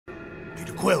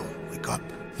Peter Quill, wake up.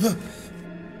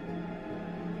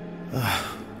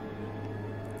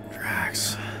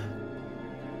 Drax.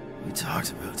 We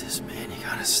talked about this, man. You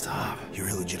gotta stop. Your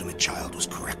illegitimate child was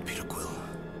correct, Peter Quill.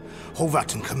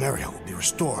 Hovat and Chimeria will be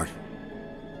restored.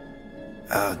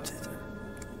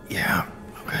 Yeah,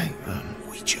 okay.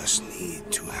 We just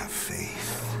need to have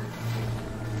faith.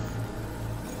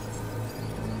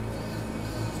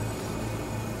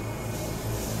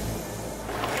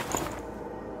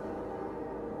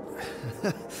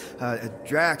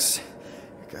 Drax,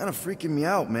 you're kind of freaking me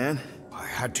out, man. I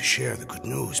had to share the good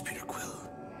news, Peter Quill.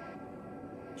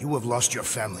 You have lost your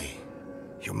family,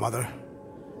 your mother,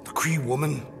 the Kree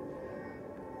woman.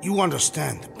 You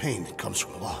understand the pain that comes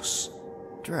from loss.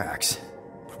 Drax.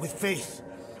 But with faith,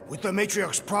 with the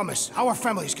Matriarch's promise, our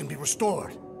families can be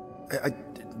restored.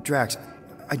 Drax,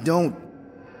 I don't...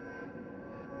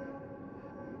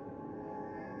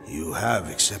 You have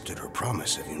accepted her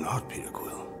promise, have you not, Peter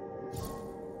Quill?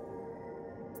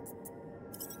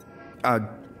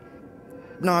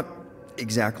 Not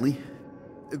exactly.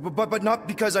 But not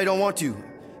because I don't want to.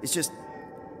 It's just...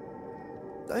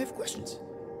 I have questions.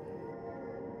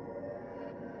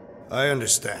 I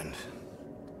understand.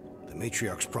 The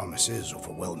Matriarch's promise is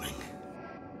overwhelming.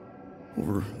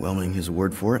 Overwhelming is a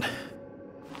word for it.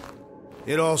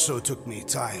 It also took me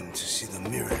time to see the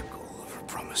miracle of her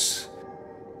promise.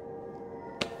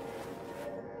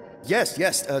 Yes,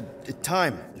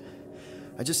 time.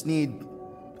 I just need...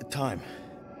 time.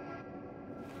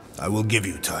 I will give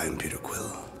you time, Peter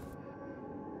Quill.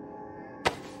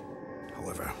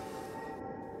 However,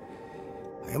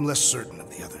 I am less certain of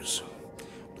the others.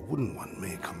 The Wooden One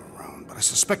may come around, but I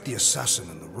suspect the assassin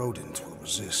and the rodent will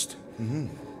resist.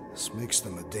 This makes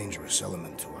them a dangerous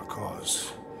element to our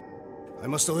cause. I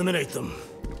must eliminate them.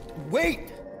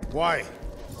 Wait! Why?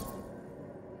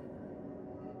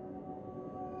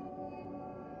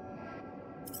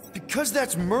 Because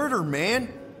that's murder,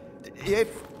 man! If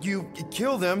you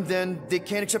kill them, then they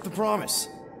can't accept the promise.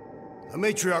 The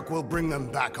Matriarch will bring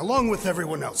them back, along with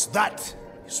everyone else. That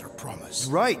is her promise.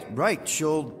 Right.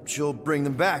 She'll bring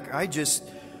them back. I just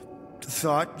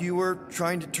thought you were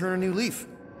trying to turn a new leaf.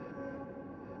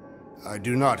 I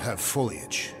do not have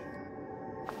foliage.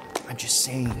 I'm just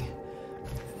saying,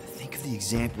 think of the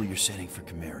example you're setting for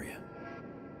Chimeria.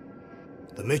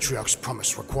 The Matriarch's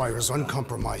promise requires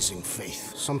uncompromising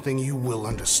faith, something you will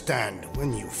understand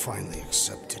when you finally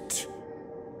accept it.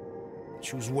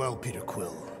 Choose well, Peter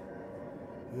Quill.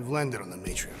 We've landed on the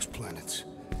Matriarch's planet.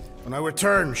 When I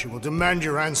return, she will demand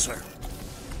your answer.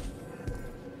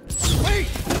 Wait!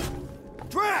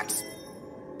 Drax!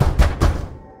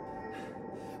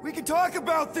 We can talk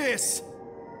about this!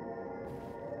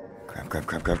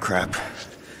 Crap.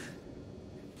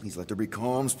 Please let there be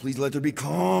calms. Please let there be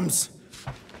calms.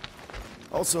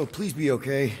 Also, please be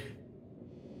okay.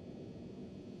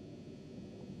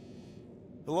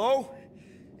 Hello?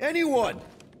 Anyone?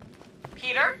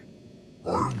 Peter?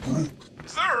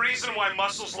 Is there a reason why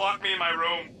Muscles locked me in my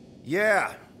room?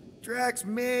 Yeah. Drax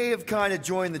may have kind of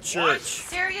joined the church. What?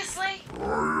 Seriously?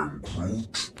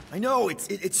 I know,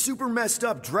 it's super messed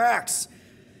up, Drax.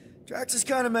 Drax is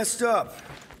kind of messed up.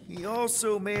 He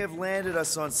also may have landed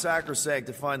us on Sacrosanct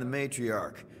to find the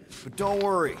Matriarch. But don't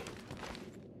worry.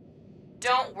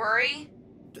 Don't worry.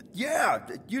 Yeah,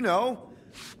 you know.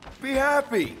 Be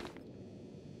happy.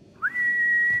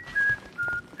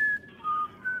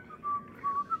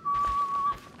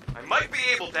 I might be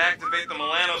able to activate the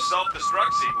Milano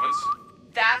self-destruct sequence.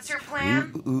 That's your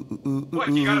plan? What,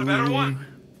 you got a better one?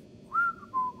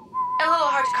 A little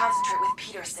hard to concentrate with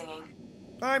Peter singing.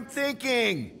 I'm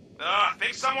thinking.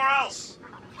 Think somewhere else.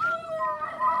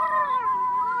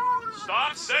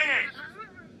 Stop singing!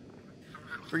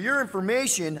 For your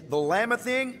information, the llama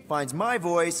thing finds my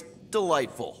voice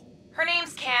delightful. Her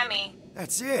name's Cammy.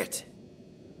 That's it.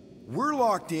 We're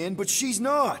locked in, but she's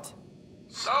not.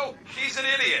 So, she's an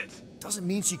idiot. Doesn't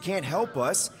mean she can't help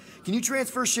us. Can you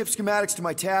transfer ship schematics to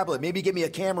my tablet? Maybe get me a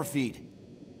camera feed.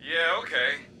 Yeah,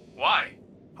 okay. Why?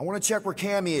 I want to check where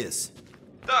Cammy is.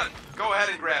 Done. Go ahead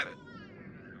and grab it.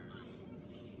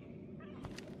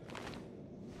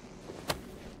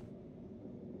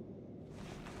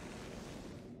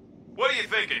 What are you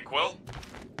thinking, Quill?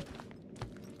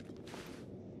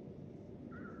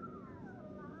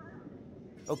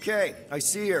 Okay, I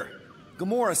see her.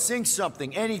 Gamora, sing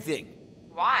something, anything.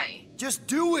 Why? Just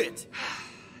do it!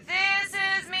 This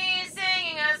is me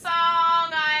singing a song.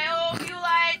 I hope you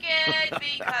like it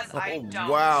because I don't.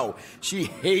 Wow, she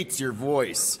hates your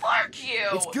voice. Fuck you.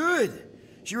 It's good.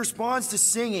 She responds to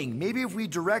singing. Maybe if we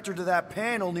direct her to that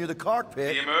panel near the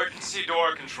cockpit. The emergency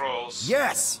door controls.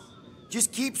 Yes!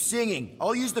 Just keep singing.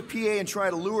 I'll use the PA and try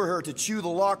to lure her to chew the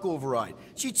lock override.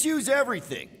 She chews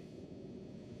everything.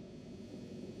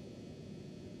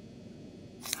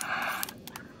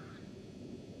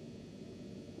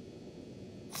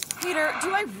 Peter,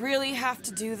 do I really have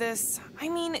to do this? I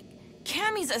mean,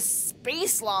 Cammy's a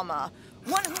space llama.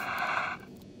 One who...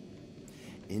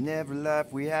 In every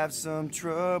life we have some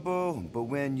trouble, but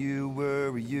when you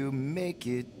worry, you make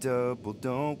it double.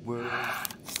 Don't worry.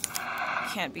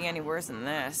 Can't be any worse than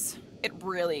this. It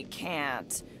really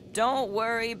can't. Don't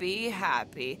worry, be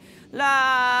happy.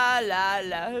 La la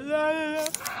la la la.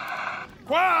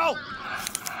 Quell!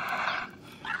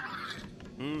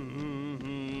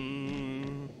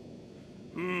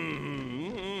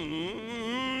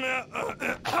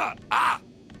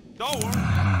 Don't worry.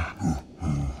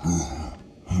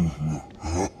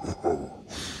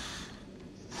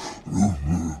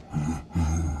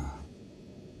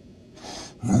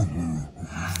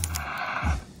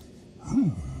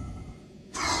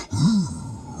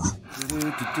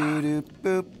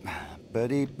 Boop,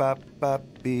 buddy bop bop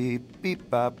beep beep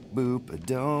bop boop.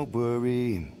 Don't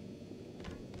worry.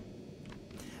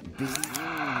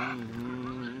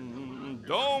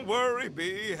 Don't worry,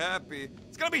 be happy.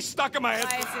 It's gonna be stuck in my head.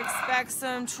 Guys expect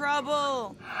some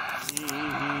trouble.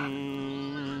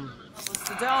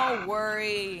 So don't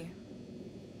worry.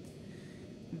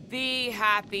 Be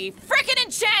happy. Frickin'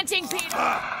 enchanting, Peter!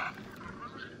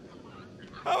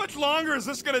 How much longer is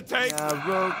this gonna take? I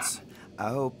wrote, I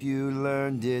hope you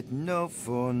learned it note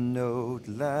for note,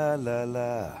 la la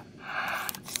la.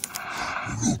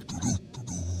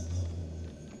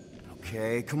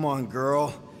 Okay, come on,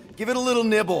 girl. Give it a little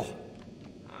nibble.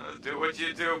 Do what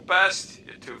you do best,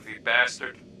 you toothy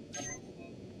bastard.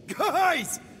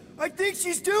 Guys! I think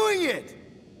she's doing it!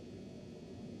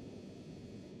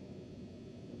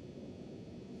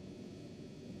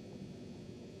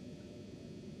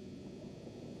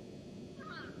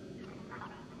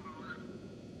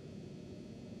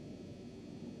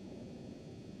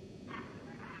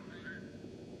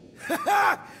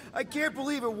 I can't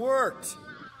believe it worked!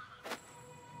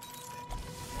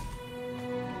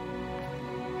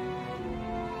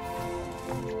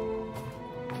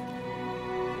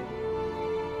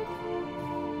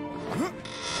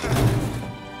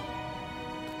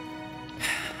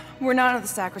 We're not on the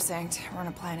Sacrosanct. We're on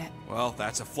a planet. Well,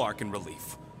 that's a flarkin'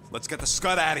 relief. Let's get the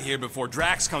scud out of here before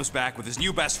Drax comes back with his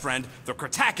new best friend, the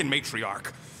Kratakan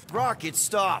Matriarch. Rocket,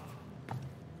 stop!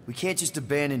 We can't just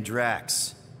abandon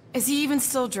Drax. Is he even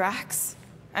still Drax?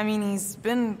 I mean, he's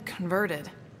been converted.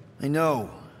 I know.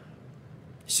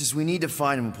 It's just we need to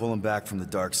find him and pull him back from the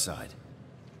dark side.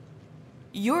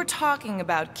 You're talking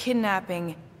about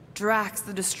kidnapping Drax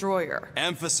the Destroyer.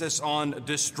 Emphasis on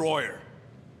destroyer.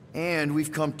 And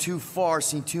we've come too far,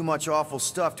 seen too much awful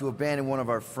stuff to abandon one of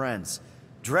our friends.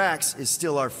 Drax is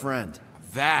still our friend.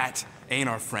 That ain't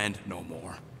our friend no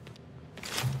more.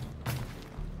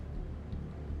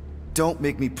 Don't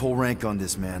make me pull rank on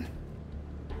this, man.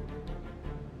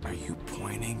 Are you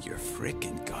pointing your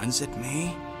frickin' guns at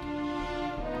me?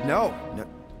 No,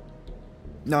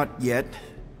 not yet.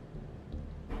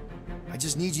 I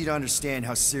just need you to understand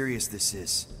how serious this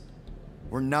is.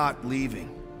 We're not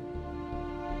leaving.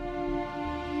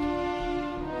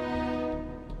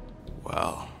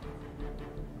 Well,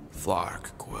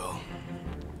 Flark, Quill.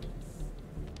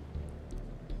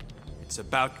 It's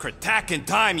about Kratakan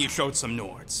time you showed some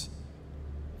Nords.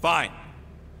 Fine.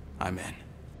 I'm in.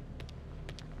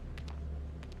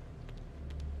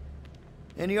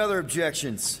 Any other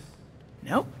objections?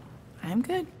 Nope. I'm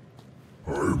good.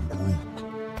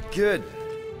 Good.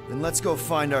 Then let's go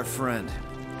find our friend.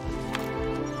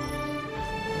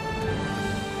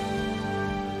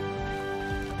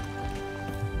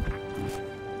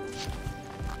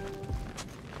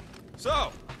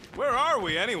 So, where are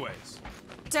we anyways?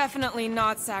 Definitely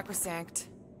not Sacrosanct.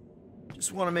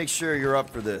 Just want to make sure you're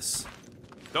up for this.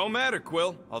 Don't matter,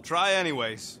 Quill. I'll try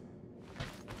anyways.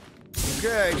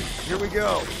 Okay, here we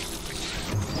go.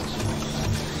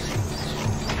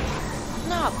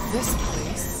 Not this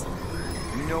place.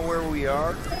 You know where we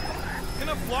are? In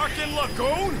a Flarkin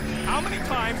lagoon? How many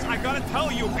times I gotta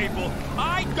tell you people,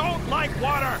 I don't like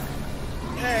water!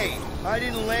 Hey, I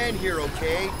didn't land here,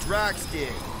 okay? Drax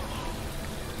did.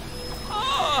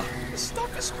 Ah, this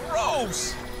stuff is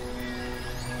gross!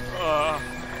 Are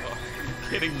you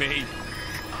kidding me?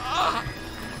 Ah,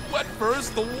 wet fur's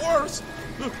the worst!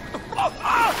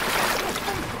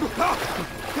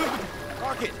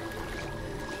 Rocket!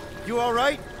 You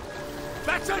alright?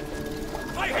 That's it!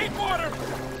 I hate water!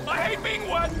 I hate being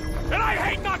wet! And I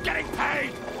hate not getting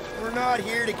paid! We're not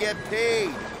here to get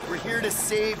paid. We're here to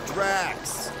save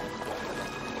Drax.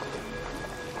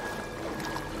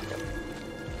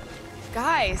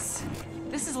 Guys,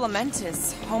 this is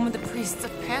Lamentis, home of the priests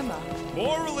of Pama.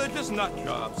 More religious nut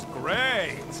jobs.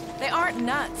 Great. They aren't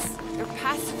nuts. They're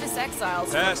pacifist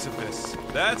exiles. Pacifists.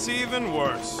 That's even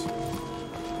worse.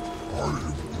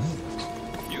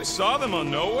 You saw them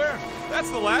on Nowhere? That's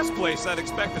the last place I'd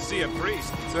expect to see a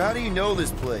priest. So how do you know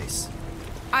this place?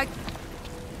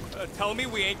 Tell me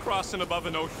we ain't crossing above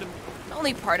an ocean?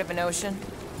 Only part of an ocean.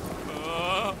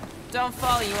 Don't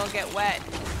fall, you won't get wet.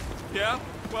 Yeah?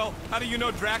 Well, how do you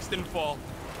know Drax didn't fall?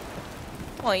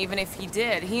 Well, even if he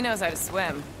did, he knows how to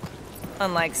swim.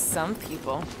 Unlike some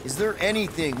people. Is there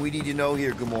anything we need to know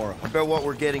here, Gamora, about what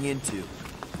we're getting into?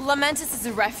 Lamentis is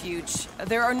a refuge.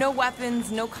 There are no weapons,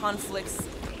 no conflicts.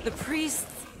 The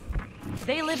priests,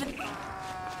 they live in...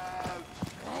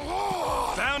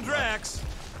 Found Drax!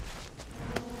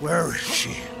 Where is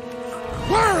she?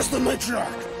 Where is the matriarch?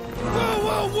 Whoa,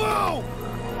 whoa, whoa!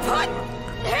 Put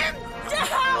him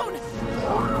down!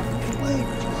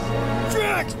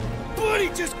 Drax! Buddy,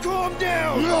 just calm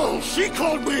down! No, she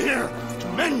called me here to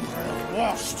mend what I've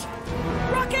lost.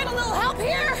 Rocket, a little help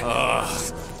here?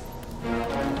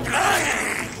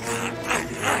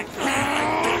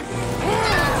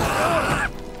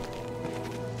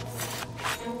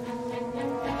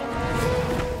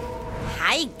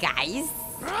 Hi, guys.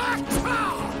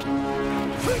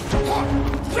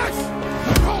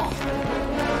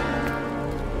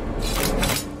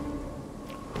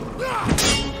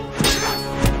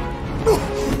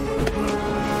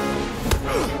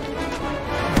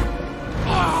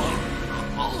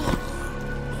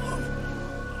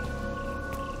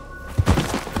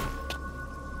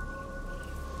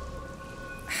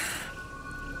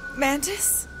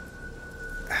 Mantis?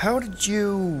 How did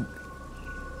you...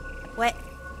 What?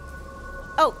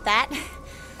 Oh, that?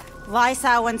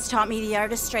 Lysa once taught me the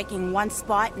art of striking one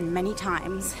spot and many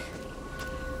times.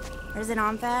 There's an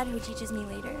Omphad who teaches me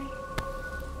later.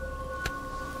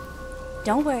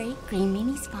 Don't worry, Green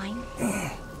Meanie's fine.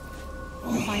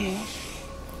 Fine-ish.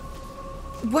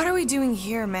 What are we doing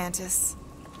here, Mantis?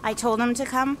 I told him to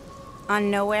come,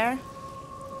 on Nowhere.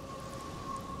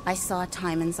 I saw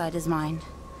time inside his mind.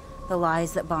 The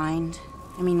lies that bind.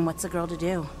 I mean, what's a girl to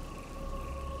do?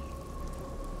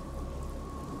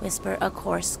 Whisper a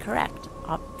course correct,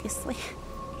 obviously.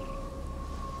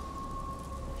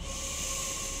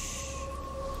 Shh.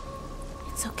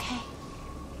 It's okay.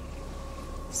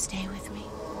 Stay with me.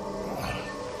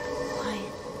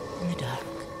 Quiet in the dark.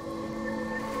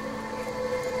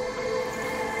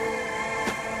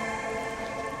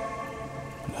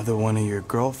 Another one of your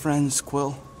girlfriends,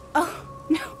 Quill? Oh,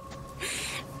 no.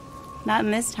 Not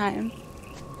in this time.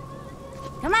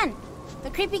 Come on. The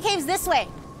creepy cave's this way.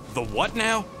 The what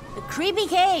now? The creepy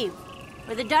cave,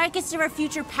 where the darkest of our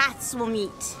future paths will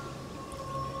meet.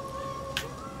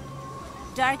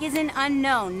 Dark as in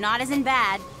unknown, not as in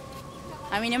bad.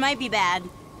 I mean, it might be bad.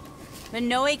 But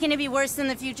no way can it be worse than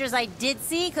the futures I did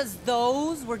see, because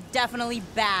those were definitely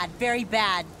bad. Very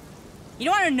bad. You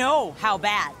don't want to know how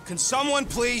bad. Can someone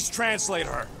please translate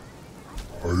her?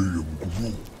 I am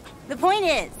Groot. The point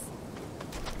is,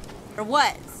 or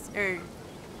was, or...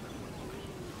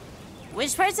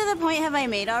 Which parts of the point have I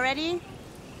made already?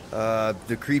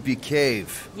 The creepy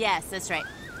cave. Yes, that's right.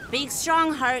 Big,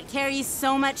 strong heart carries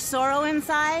so much sorrow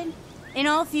inside. In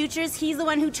all futures, he's the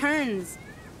one who turns.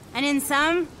 And in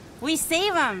some, we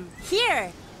save him.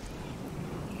 Here.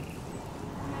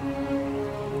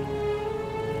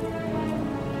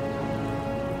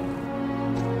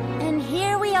 And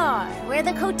here we are, where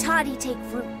the Kotati take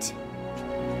root.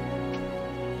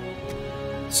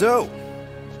 So,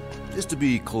 just to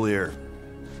be clear,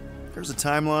 there's a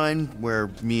timeline where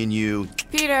me and you...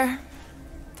 Peter,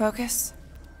 focus.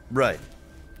 Right.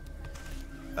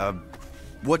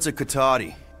 What's a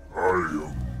Kotati?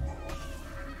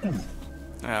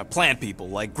 Plant people,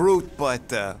 like Groot,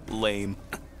 but, lame.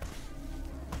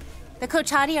 The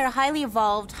Kotati are a highly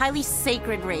evolved, highly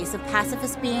sacred race of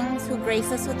pacifist beings who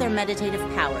grace us with their meditative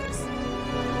powers.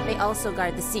 They also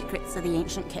guard the secrets of the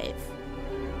ancient cave.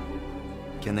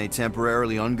 Can they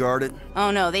temporarily unguard it?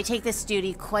 Oh no, they take this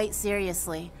duty quite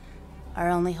seriously. Our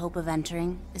only hope of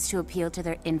entering is to appeal to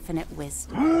their infinite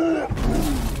wisdom.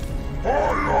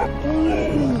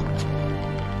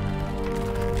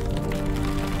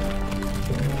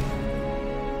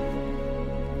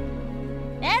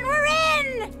 And we're in!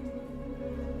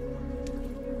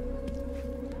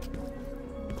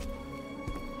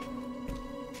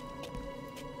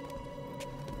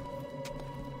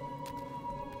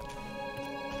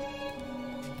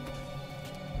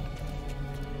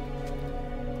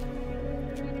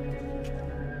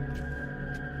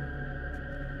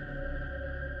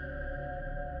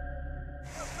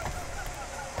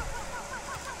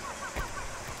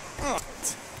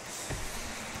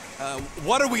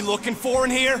 What are we looking for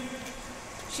in here?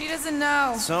 She doesn't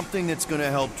know. Something that's gonna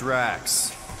help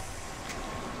Drax.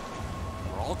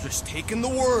 We're all just taking the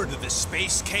word of this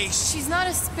space case. She's not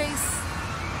a space...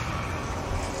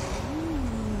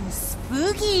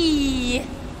 Spooky!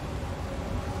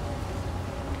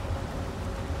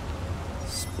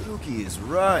 Spooky is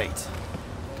right.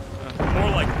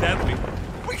 More like deadly.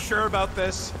 Are we sure about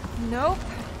this? Nope.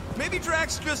 Maybe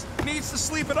Drax just needs to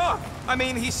sleep it off. I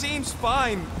mean, he seems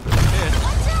fine.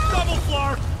 Double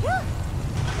floor!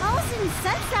 Allison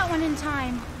sensed that one in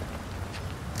time.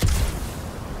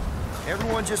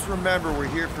 Everyone just remember we're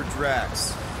here for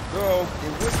Drax. Though,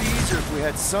 it would be easier if we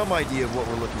had some idea of what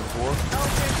we're looking for. Oh,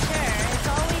 for sure. It's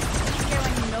always easier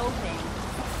when you know things.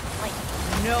 Like,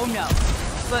 no.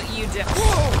 But you do.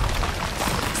 Whoa!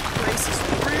 This place is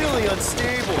really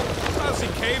unstable.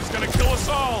 Lousy cave's gonna kill us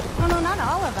all. Oh, no, not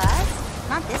all of us.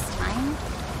 Not this time.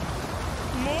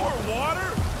 More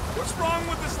water? What's wrong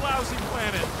with this lousy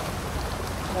planet?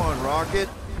 Come on, Rocket.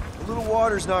 A little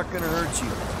water's not gonna hurt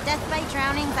you. Death by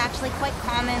drowning is actually quite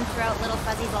common throughout Little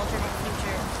Fuzzy's alternate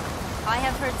future. I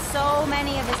have heard so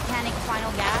many of his panicked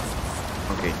final gasps.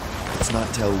 Okay, let's not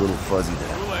tell Little Fuzzy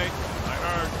that. Too late. I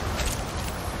heard.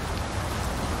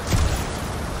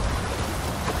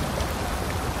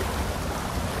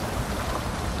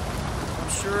 I'm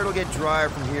sure it'll get drier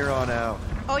from here on out.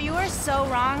 Oh, you were so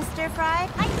wrong, Stir Fry.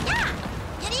 Hi-ya!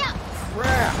 Giddy up!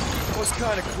 Crap! That was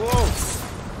kind of close.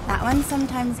 That one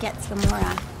sometimes gets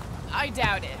Gamora. I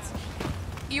doubt it.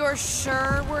 You're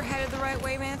sure we're headed the right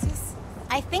way, Mantis?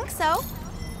 I think so.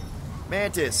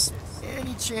 Mantis,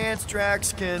 any chance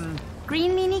Drax can...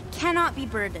 Green Meanie cannot be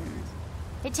burdened.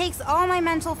 It takes all my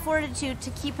mental fortitude to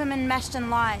keep him enmeshed in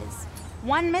lies.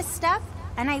 One misstep,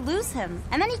 and I lose him,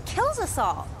 and then he kills us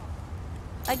all.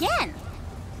 Again.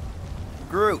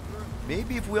 Groot,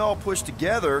 maybe if we all push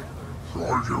together...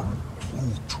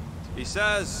 He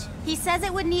says... He says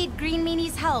it would need Green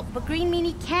Meanie's help, but Green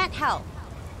Meanie can't help.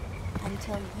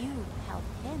 Until you help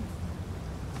him.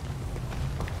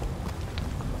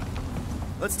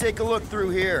 Let's take a look through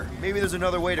here. Maybe there's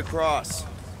another way to cross.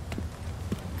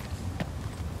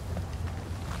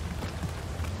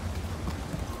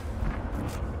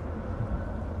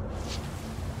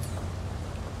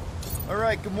 All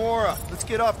right, Gamora, let's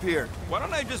get up here. Why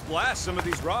don't I just blast some of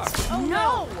these rocks? Oh,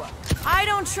 no! I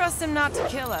don't trust him not to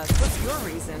kill us. What's your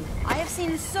reason? I have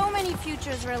seen so many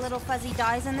futures where Little Fuzzy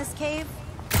dies in this cave.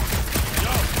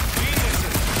 Yo, geniuses!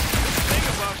 This thing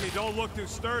above me don't look too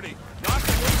sturdy. Not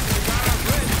the least we got our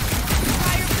bridge.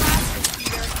 Try your blasters,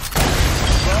 Peter.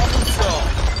 Problem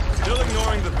solved. Still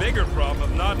ignoring the bigger problem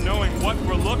of not knowing what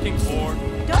we're looking for.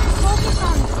 Don't focus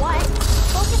on what.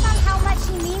 Focus on how much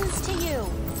he means to you.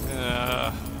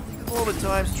 All the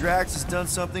times Drax has done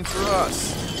something for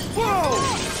us. Whoa!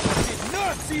 I did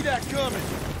not see that coming!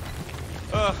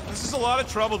 This is a lot of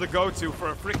trouble to go to for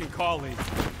a freaking colleague.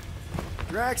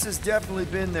 Drax has definitely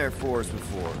been there for us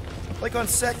before. Like on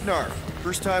Seknarf.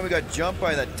 First time we got jumped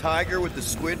by that tiger with the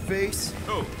squid face.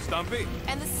 Oh, Stumpy?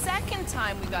 And the second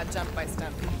time we got jumped by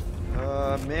Stumpy.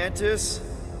 Mantis?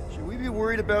 Should we be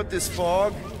worried about this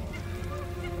fog?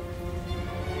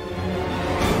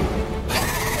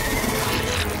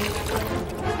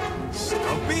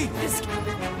 Stumpy? This...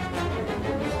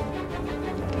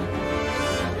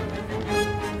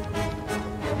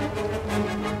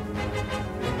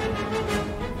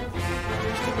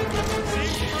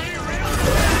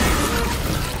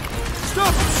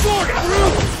 Stop him short,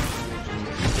 Groot!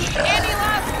 Any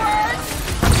last words?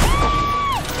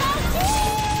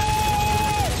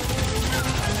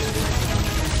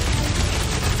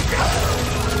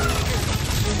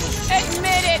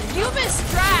 Admit it, you missed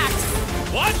Drax.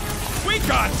 What? We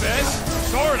got this!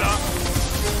 Sorta.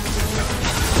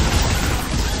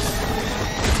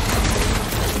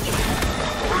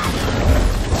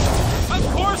 Of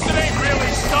course it ain't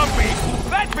really Stumpy!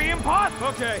 That'd be impossible!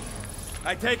 Okay,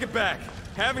 I take it back.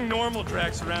 Having normal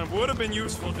Drax around would have been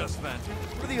useful just then.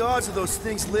 What are the odds of those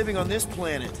things living on this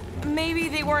planet? Maybe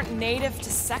they weren't native to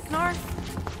Seknarf?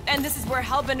 And this is where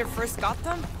Hellbender first got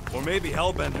them? Or maybe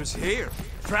Hellbender's here,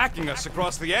 tracking us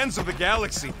across the ends of the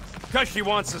galaxy, because she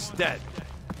wants us dead.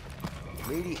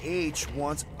 Lady H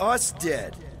wants us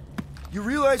dead. You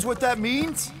realize what that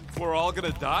means? We're all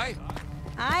gonna die?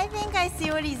 I think I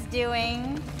see what he's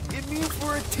doing. It means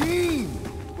we're a team.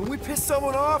 When we piss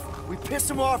someone off, we piss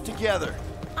them off together.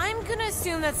 I'm gonna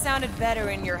assume that sounded better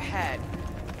in your head.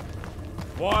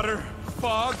 Water,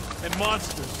 fog, and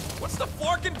monsters. What's the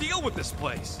forking deal with this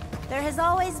place? There has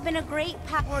always been a great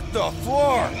What the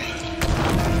fuck?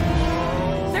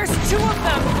 There's two of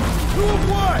them! Who of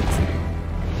what?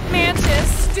 Mantis!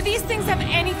 Mantis, do these things have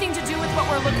anything to do with what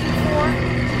we're looking for?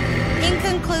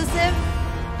 Inconclusive,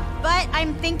 but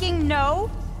I'm thinking no.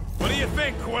 What do you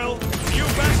think, Quill? You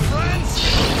best friends?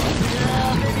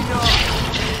 Yeah, maybe not.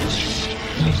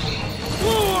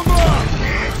 Blow 'em up!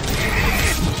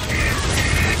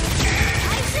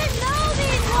 I should know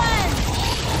these ones!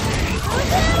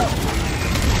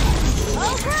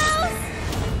 Oh, gross!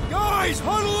 Guys,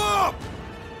 huddle up!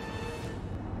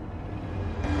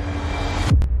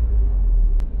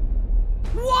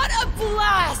 What a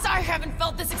blast! I haven't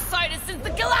felt this excited since the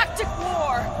Galactic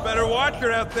War! Better watch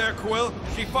her out there, Quill.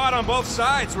 She fought on both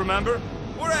sides, remember?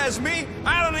 Whereas me,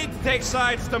 I don't need to take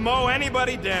sides to mow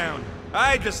anybody down.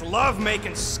 I just love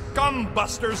making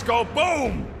scumbusters go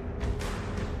boom!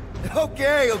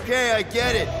 Okay, I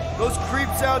get it. Those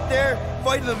creeps out there,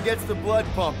 fighting them gets the blood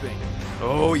pumping.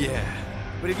 Oh, yeah.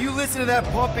 But if you listen to that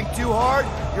pumping too hard,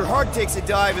 your heart takes a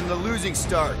dive and the losing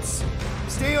starts.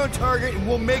 Stay on target and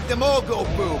we'll make them all go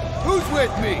boom. Who's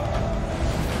with me?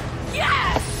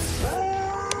 Yes!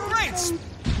 Great!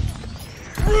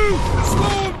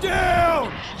 Slow him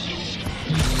down!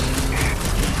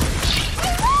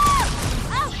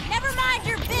 Oh, never mind,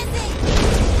 you're busy!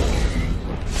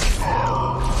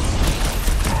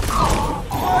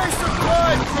 Nice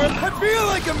surprise, Grip! I feel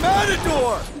like a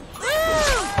matador!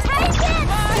 Ooh, take it!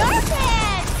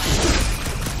 Serpent!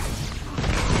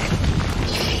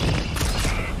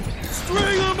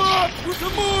 String him up!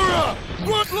 Tamura!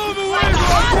 Run love away, Like a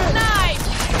hot Rocket! knife!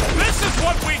 This is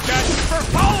what we get for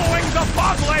following the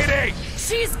bug lady!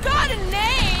 She's got a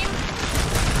name!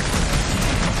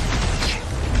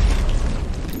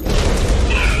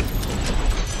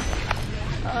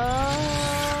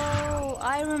 Oh,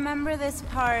 I remember this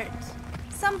part.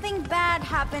 Something bad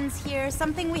happens here,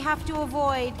 something we have to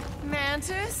avoid.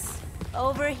 Mantis?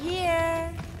 Over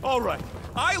here. All right,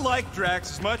 I like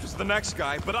Drax as much as the next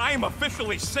guy, but I am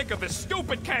officially sick of this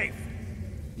stupid cave!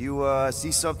 You,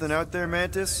 see something out there,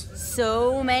 Mantis?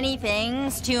 So many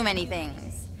things, too many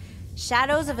things.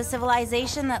 Shadows of a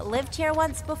civilization that lived here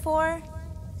once before.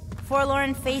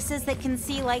 Forlorn faces that can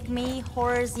see like me,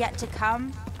 horrors yet to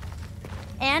come.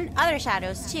 And other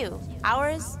shadows, too.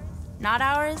 Ours, not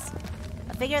ours.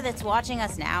 A figure that's watching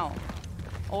us now.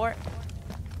 Or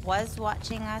was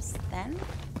watching us then?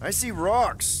 I see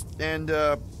rocks and,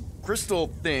 crystal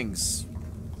things.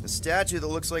 A statue that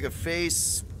looks like a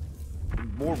face.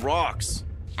 More rocks.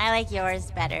 I like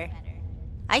yours better.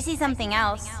 I see something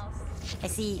else. I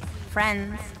see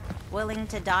friends willing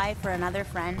to die for another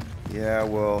friend. Yeah,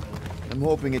 well, I'm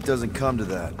hoping it doesn't come to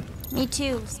that. Me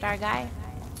too, Star Guy.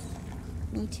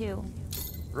 Me too.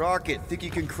 Rocket, think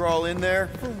you can crawl in there?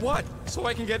 For what? So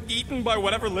I can get eaten by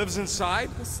whatever lives inside?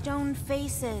 The stone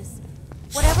faces.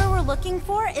 Whatever we're looking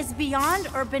for is beyond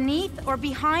or beneath or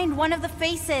behind one of the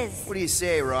faces. What do you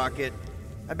say, Rocket?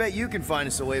 I bet you can find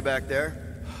us a way back there.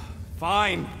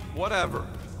 Fine, whatever.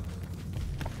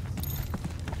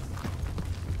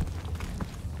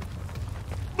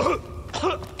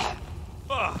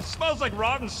 Ugh, smells like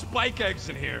rotten spike eggs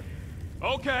in here.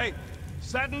 Okay,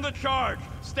 setting the charge.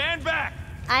 Stand back!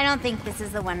 I don't think this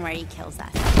is the one where he kills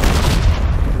us.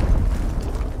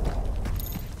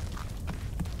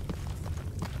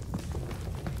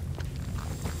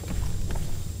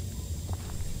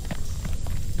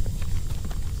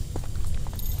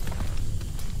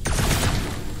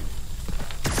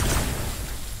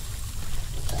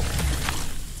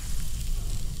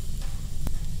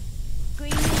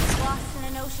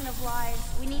 Of lies.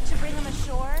 We need to bring him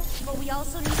ashore, but we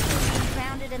also need to remain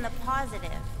grounded in the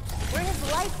positive. We're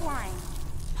his lifeline.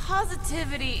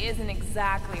 Positivity isn't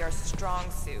exactly our strong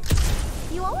suit.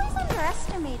 You always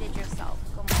underestimated yourself,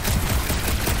 Gamora.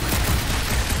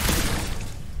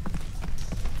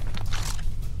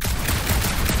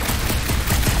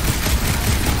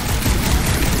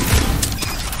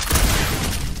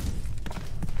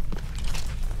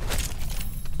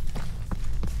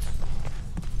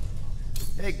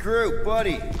 Hey, Groot,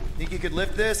 buddy. Think you could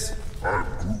lift this? I'm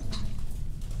Groot.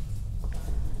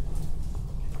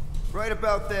 Right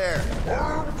about there.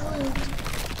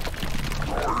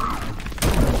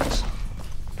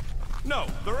 No,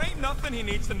 there ain't nothing he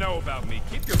needs to know about me.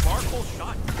 Keep your bark-hole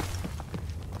shut.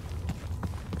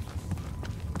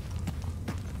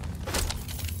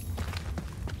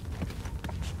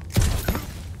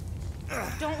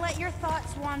 Don't let your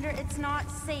thoughts wander. It's not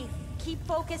safe. Keep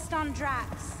focused on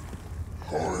Drax.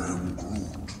 I am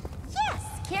Groot. Yes,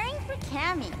 caring for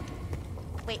Cammy.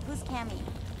 Wait, who's Cammy?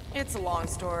 It's a long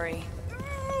story.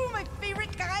 Ooh, my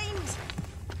favorite kind.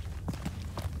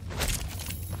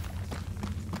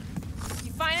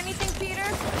 You find anything, Peter?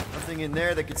 Nothing in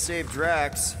there that could save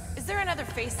Drax. Is there another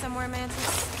face somewhere,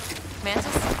 Mantis?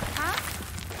 Mantis? Huh?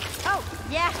 Oh,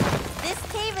 yeah. This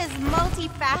cave is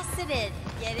multifaceted.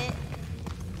 Get it?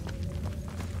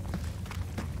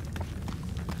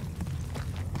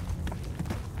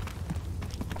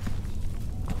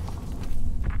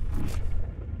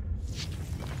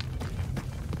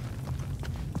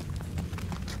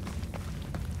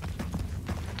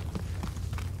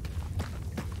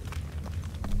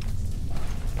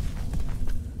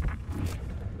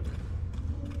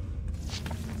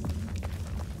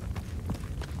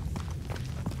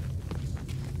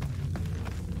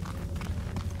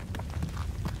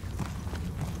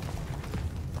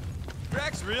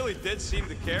 Drax really did seem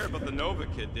to care about the Nova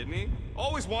kid, didn't he?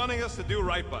 Always wanting us to do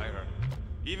right by her.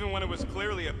 Even when it was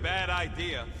clearly a bad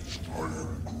idea.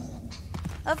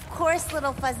 Of course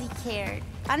Little Fuzzy cared.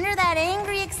 Under that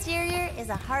angry exterior is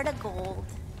a heart of gold.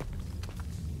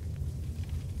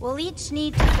 We'll each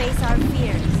need to face our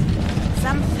fears.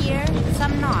 Some fear,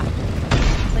 some not.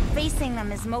 But facing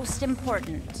them is most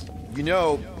important. You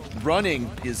know,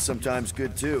 running is sometimes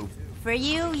good too. For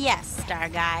you, yes, Star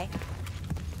Guy.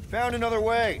 Found another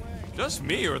way. Just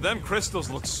me, or them crystals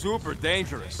look super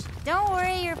dangerous. Don't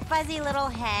worry your fuzzy little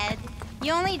head.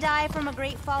 You only die from a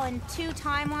great fall in 2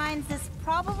 timelines. This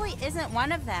probably isn't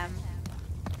one of them.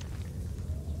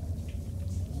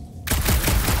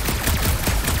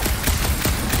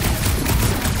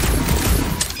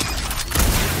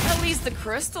 At least the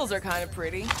crystals are kind of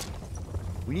pretty.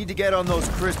 We need to get on those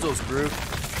crystals, Groot.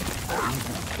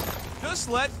 Just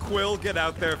let Quill get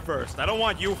out there first. I don't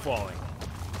want you falling.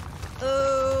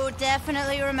 Ooh,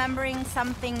 definitely remembering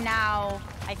something now,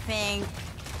 I think.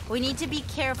 We need to be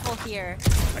careful here.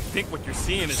 I think what you're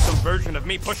seeing is some version of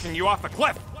me pushing you off a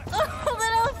cliff. Oh,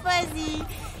 Little Fuzzy,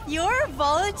 your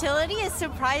volatility is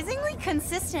surprisingly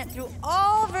consistent through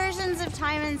all versions of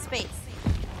time and space.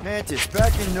 Mantis,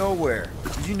 back in nowhere.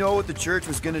 Did you know what the church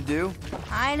was gonna do?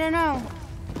 I don't know.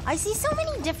 I see so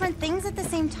many different things at the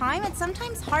same time, it's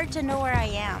sometimes hard to know where I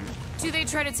am. Do they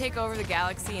try to take over the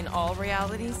galaxy in all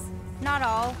realities? Not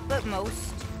all, but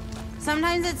most.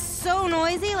 Sometimes it's so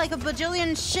noisy, like a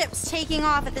bajillion ships taking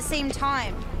off at the same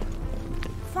time.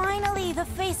 Finally, the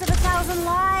face of 1,000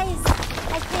 lies,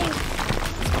 I think.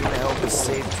 It's gonna help us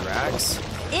save Drax?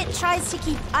 It tries to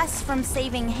keep us from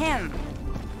saving him.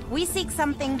 We seek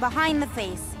something behind the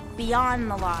face, beyond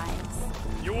the lies.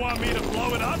 You want me to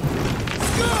blow it up?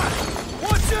 Scott!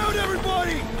 Watch out,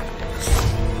 everybody!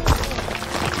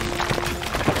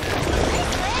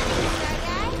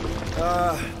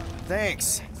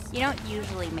 Thanks. You don't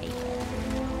usually make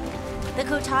it. The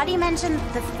Kotati mentioned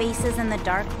the faces in the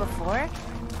dark before,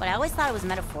 but I always thought it was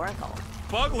metaphorical.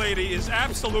 Bug Lady is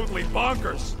absolutely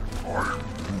bonkers.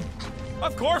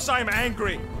 Of course I'm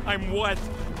angry. I'm what?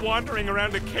 Wandering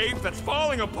around a cave that's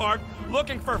falling apart,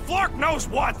 looking for Flark knows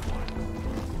what!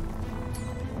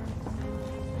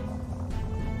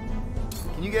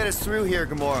 Can you get us through here,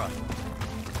 Gamora?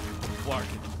 Flark,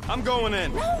 I'm going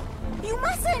in. No! You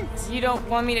mustn't! You don't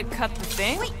want me to cut the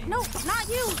thing? Wait, no, not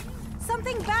you!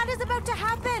 Something bad is about to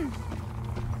happen!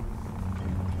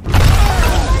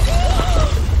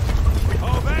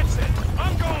 Oh, that's it.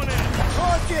 I'm going in.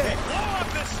 Rocket! Blow up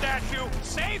this statue,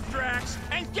 save Drax,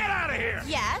 and get out of here!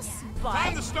 Yes, but...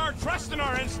 Time to start trusting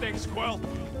our instincts, Quill.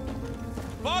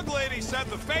 Bug Lady said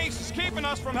the face is keeping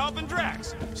us from helping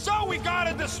Drax, so we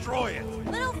gotta destroy it.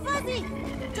 Little Fuzzy,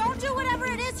 don't do whatever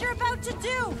it is you're about to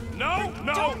do. No,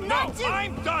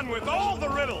 I'm done with all the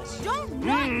riddles. Don't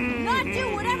not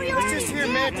do whatever you're Let's just hear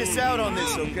Mantis out on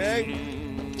this, okay?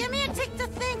 Give me a tick to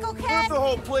think, What okay? if the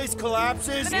whole place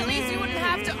collapses? But at least you wouldn't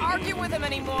have to argue with him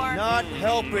anymore. Not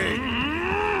helping.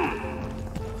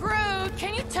 Groot,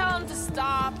 can you tell him to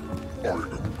stop?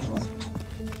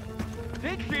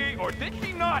 Did she or did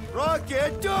she not?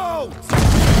 Rocket, don't! Rocket!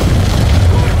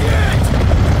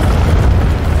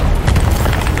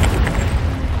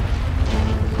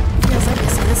 Feels like I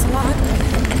say this a lot.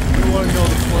 You want to know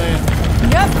the plan?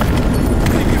 Yep.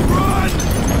 Make it run!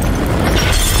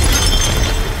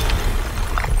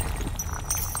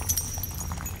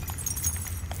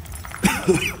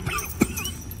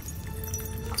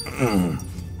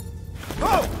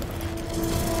 Oh!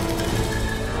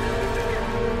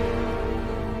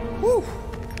 Whew.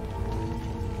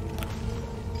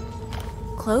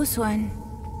 Close one.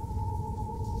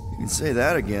 You can say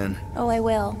that again. Oh, I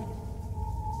will.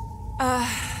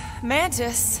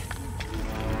 Mantis.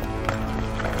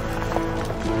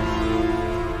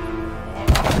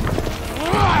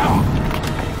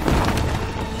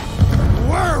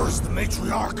 Where is the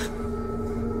matriarch?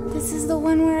 This is the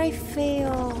one where I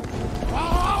fail.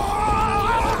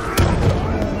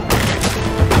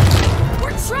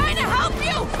 We're trying to help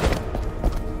you!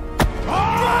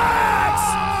 Ah!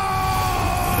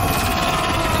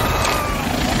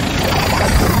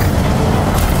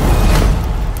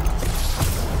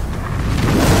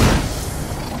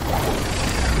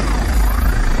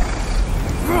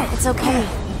 It's okay.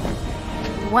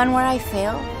 The one where I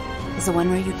fail is the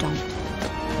one where you don't.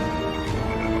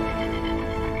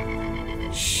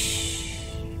 Shh.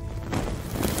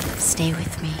 Stay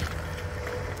with me.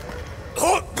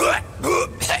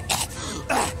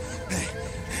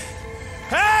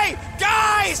 Hey,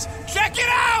 guys! Check it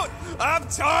out! I'm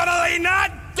totally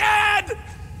not dead!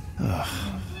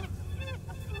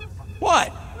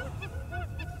 What?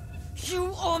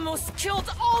 You almost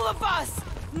killed all of us!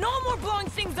 No more blowing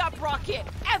things up, Rocket!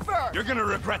 Ever! You're gonna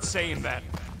regret saying that.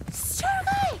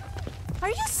 Starguy! Are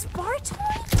you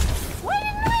Spartoid? Why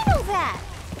didn't I know that?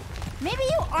 Maybe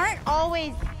you aren't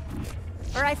always...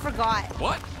 Or I forgot.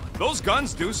 What? Those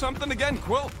guns do something again,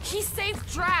 Quill? He saved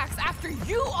Drax after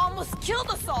you almost killed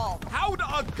us all! How'd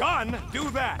a gun do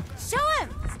that? Show him!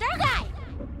 Starguy!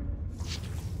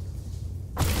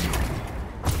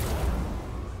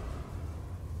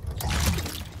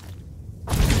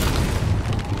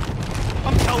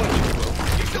 I'm telling you,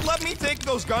 Quill, you should let me take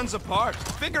those guns apart.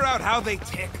 Figure out how they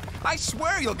tick. I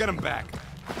swear you'll get them back.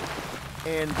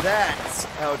 And that's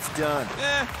how it's done.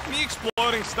 Me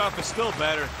exploding stuff is still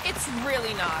better. It's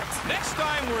really not. Next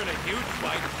time we're in a huge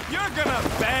fight, you're gonna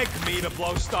beg me to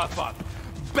blow stuff up.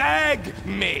 Beg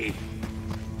me!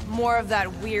 More of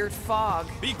that weird fog.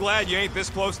 Be glad you ain't this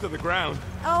close to the ground.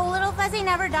 Oh, Little Fuzzy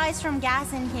never dies from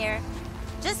gas in here.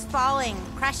 Just falling,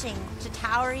 crushing,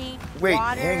 Chitauri, Wait,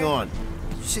 water. hang on.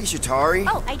 Did you say Chitauri?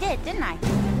 Oh, I did, didn't I?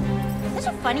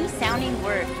 Such a funny sounding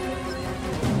word.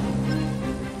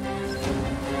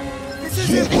 This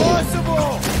is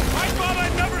impossible! I thought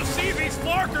I'd never see these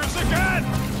flarkers again!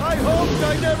 I hoped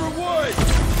I never would!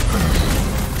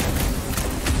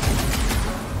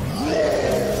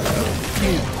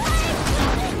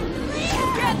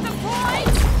 Get the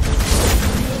point?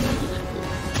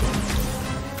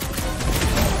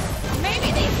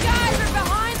 Maybe these guys are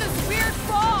behind this weird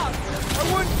fog. I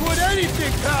wouldn't put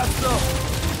anything past them!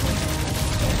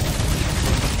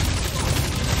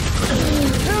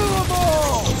 Kill them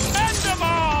all! End them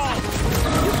all!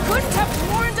 You couldn't have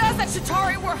warned us that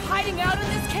Chitauri were hiding out in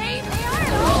this cave? They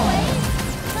aren't always.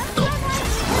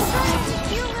 Sometimes just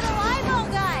cute little eyeball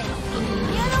guys.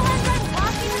 The other ones I'm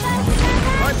talking about,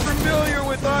 remember? I'm familiar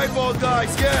with eyeball guys,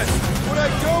 yes. What I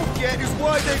don't get is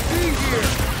why they be here.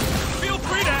 Feel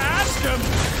free to ask him.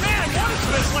 Man, what is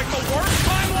this, like the worst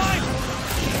timeline?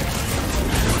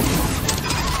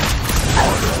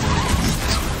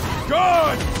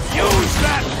 Good! Use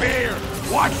that fear!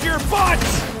 Watch your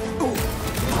butts!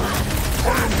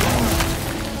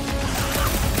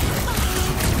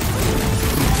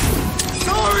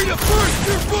 Sorry to burst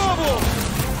your bubble!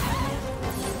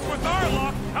 With our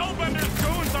luck, Hellbender's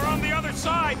goons are on the other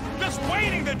side, just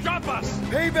waiting to jump us!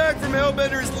 Payback from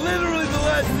Hellbender is literally the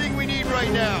last thing we need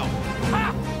right now.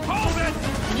 Ha! Hold it!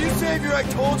 Can you save your I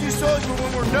told you so's for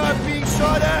when we're not being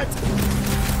shot at?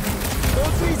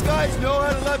 Don't these guys know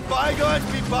how to let bygones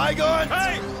be bygones?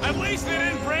 Hey! At least they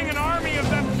didn't bring an army of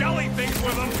them jelly things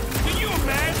with them. Can you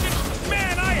imagine?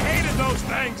 Man, I hated those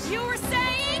things! You were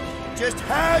saying? Just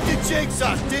had to jinx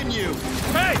us, didn't you?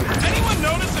 Hey! Anyone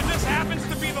notice it just happens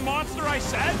to be the monster I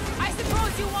said? I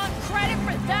suppose you want credit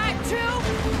for that, too?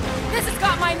 This has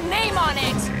got my name on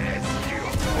it!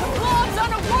 Blob's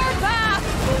on a warpath!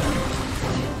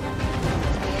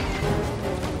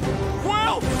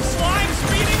 Quill! Slime's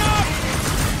speeding up!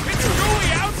 It's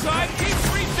gooey outside, keeps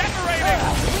regenerating!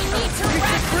 We need to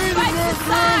wrap the breathe spikes in our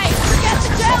inside! Forget the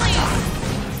jellies!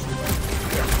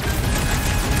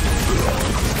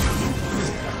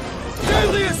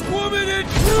 Deadliest woman in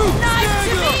truth! Nice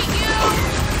to Daniel! meet you!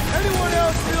 Anyone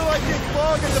else feel like this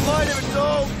fog has a mind of its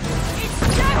own? It's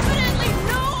definitely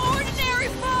no ordinary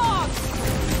fog!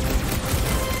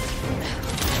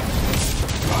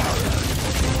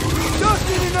 Just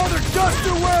need another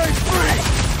duster wearing freak!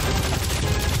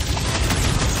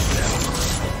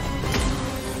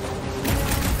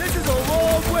 This is a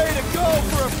long way to go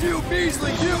for a few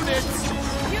measly units!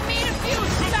 You mean a few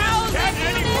thousand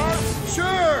units?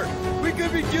 Sure! We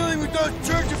could be dealing with those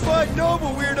churchified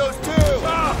noble weirdos too!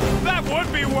 Ah, that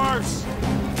would be worse!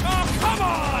 Oh, come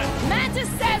on! Mantis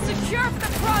says the cure for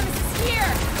the promise is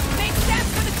here! Makes sense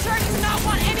for the church to not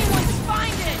want anyone to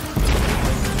find it!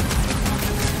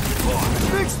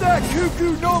 Fix that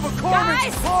cuckoo Nova Corman's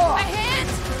Guys! paw! A hint!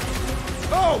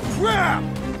 Oh, crap!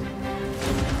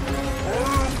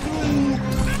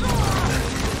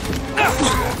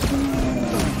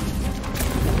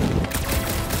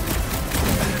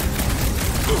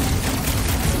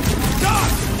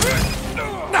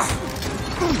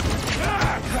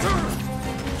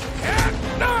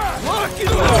 Lock it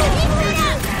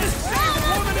up!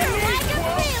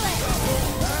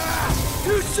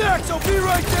 Two secs, I'll be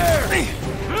right there!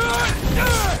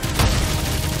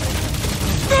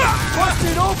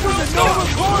 Busted open the Nova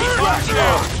Corps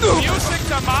platform! Music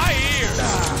to my ears!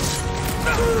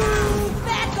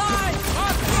 Bad guys!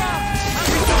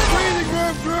 Breathing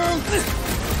room, Drew!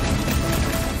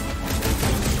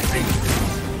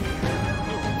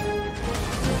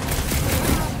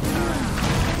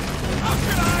 How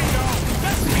can I know?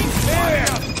 That's me.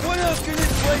 Yeah! What else can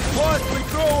this place possibly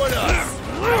throw at us?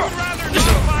 I would rather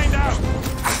not find out.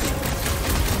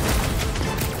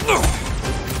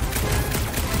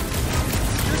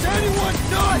 Does anyone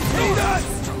not hate us?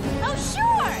 Oh,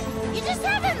 sure! You just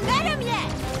haven't met him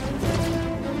yet!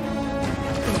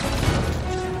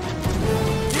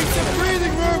 Need some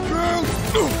breathing room,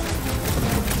 Drew!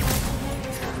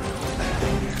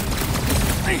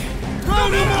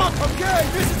 Round him up! Okay,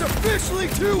 this is officially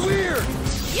too weird!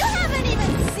 You haven't even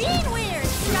seen Weird,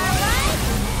 Starlight!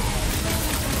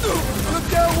 Look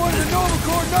down one of the Nova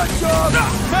Corps nut jobs!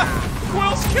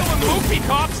 Quill's killing loopy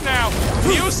cops now.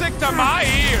 Music to my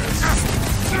ears.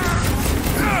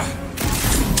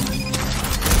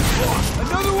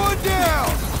 Another one down!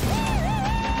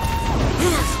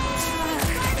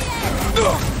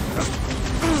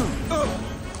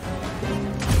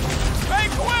 Hey,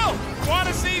 Quill! Want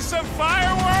to see some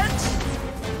fireworks?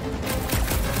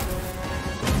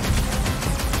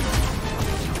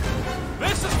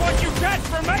 This is what you get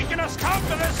for making us come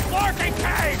to this larking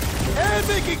cave! And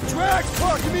making Drax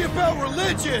talk to me about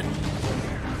religion!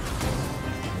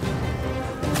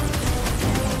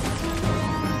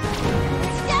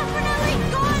 It's definitely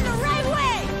going the right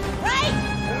way, right?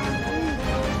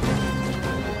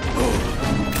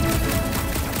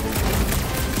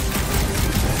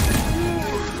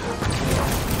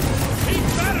 He's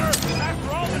better after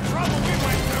all the trouble we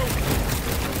went through.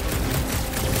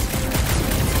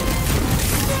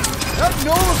 That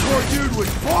Nova Corps dude was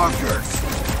bonkers!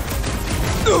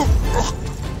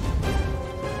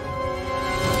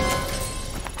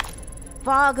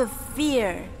 Fog of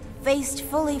fear, faced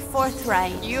fully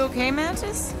forthright. You okay,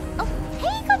 Mantis? Oh,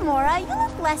 hey, Gamora, you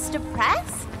look less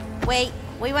depressed. Wait,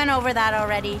 we went over that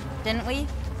already, didn't we?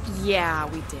 Yeah,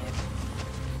 we did.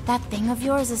 That thing of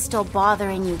yours is still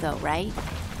bothering you, though, right?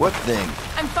 What thing?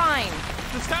 I'm fine.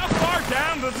 Just how far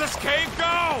down does this cave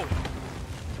go?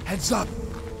 Heads up!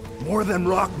 More than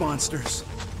rock monsters.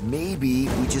 Maybe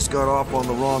we just got off on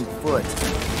the wrong foot.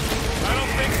 I don't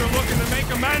think they're looking to make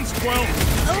amends, Quill.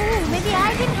 Oh, maybe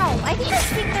I can help. I think I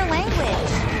speak their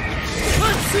language.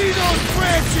 Let's see those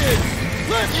branches!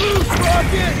 Let loose,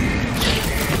 Rocket!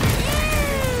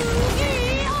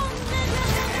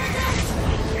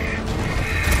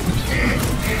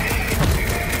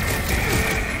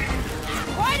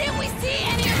 Why didn't we see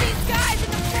any of these guys in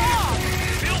the fog?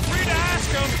 Feel free to ask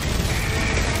them.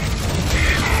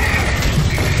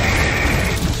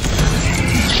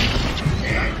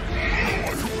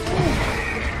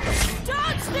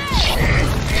 Dodge this!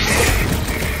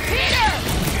 Peter!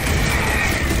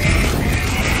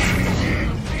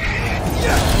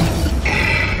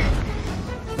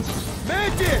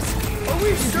 Mantis! Are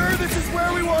we sure this is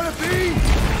where we want to be? It's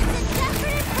a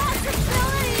definite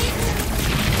possibility.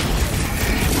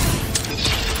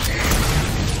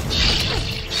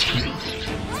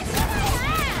 What's in my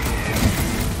hand?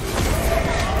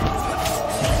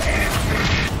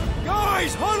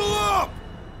 Guys, huddle up!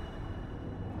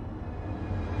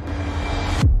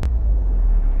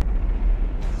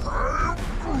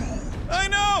 I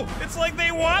know! It's like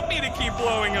they want me to keep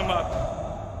blowing them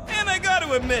up. And I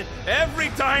gotta admit, every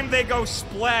time they go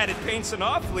splat, it paints an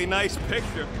awfully nice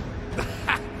picture.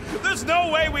 There's no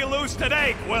way we lose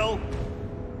today, Quill.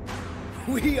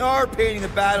 We are painting the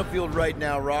battlefield right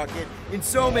now, Rocket, in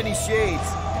so many shades.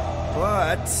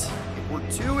 But if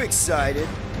we're too excited,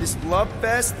 this love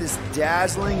fest, this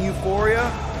dazzling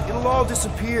euphoria, it'll all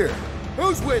disappear.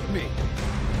 Who's with me?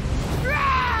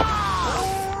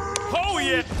 Oh,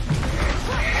 yeah!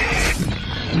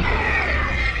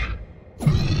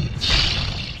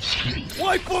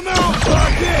 Wipe them out,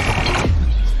 Rocket!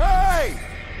 Hey!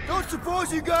 Don't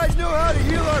suppose you guys know how to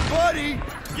heal our buddy?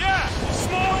 Yeah!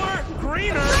 Smaller,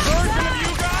 greener version of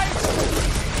you guys!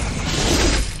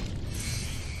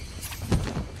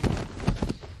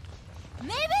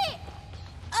 Maybe?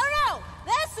 Oh no!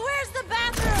 This where's the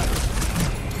bathroom?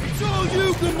 It's all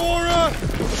you, Gamora!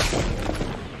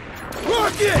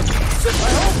 Rocket! I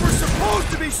hope we're supposed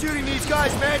to be shooting these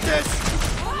guys, Mantis!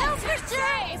 No, for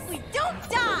sure, if we don't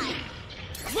die!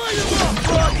 Light him up,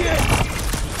 Rocket!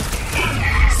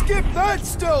 Skip that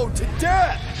stone to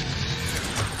death!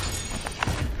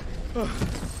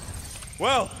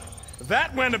 Well,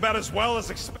 that went about as well as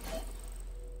expected.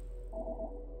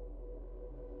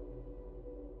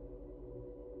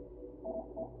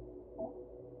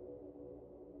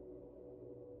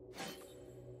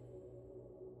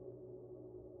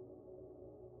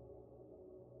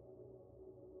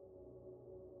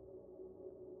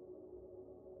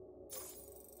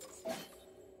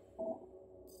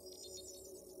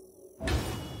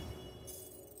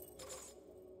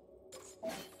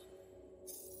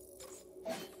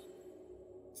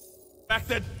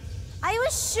 I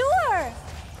was sure!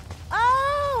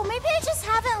 Oh, maybe I just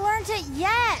haven't learned it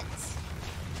yet.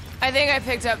 I think I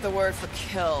picked up the word for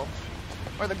kill.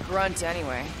 Or the grunt,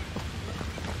 anyway.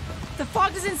 The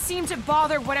fog doesn't seem to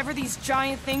bother whatever these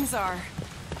giant things are.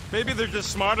 Maybe they're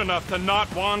just smart enough to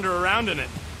not wander around in it.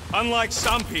 Unlike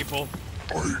some people.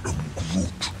 I am Groot.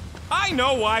 I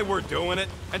know why we're doing it,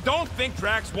 and don't think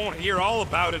Drax won't hear all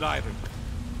about it either.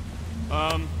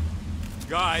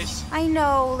 Guys. I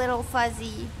know, little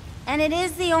fuzzy. And it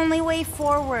is the only way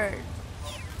forward.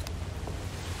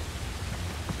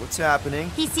 What's happening?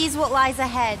 He sees what lies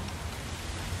ahead.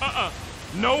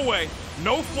 No way.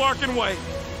 No flarkin' way.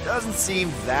 Doesn't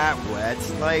seem that wet.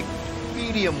 Like,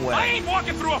 medium wet. I ain't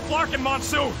walking through a flarkin'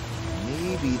 monsoon!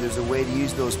 Maybe there's a way to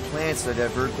use those plants to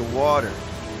divert the water.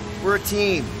 We're a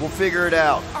team. We'll figure it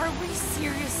out. Are we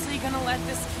seriously gonna let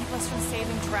this keep us from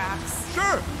saving Drax?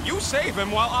 Sure, you save him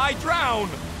while I drown.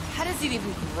 How does it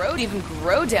even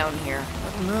grow down here? I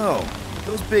don't know.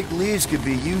 Those big leaves could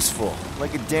be useful.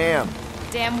 Like a dam.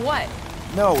 Damn what?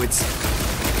 No, it's...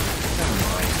 Never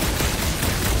mind.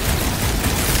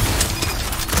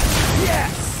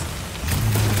 Yes!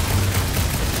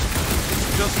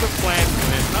 Just a plan,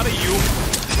 man, not a you.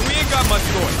 We ain't got much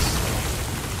choice.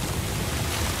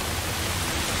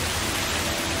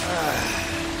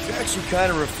 It's actually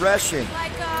kind of refreshing.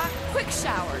 Like a quick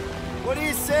shower. What do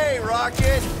you say,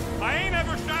 Rocket? I ain't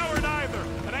ever showered either,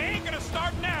 and I ain't gonna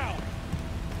start now.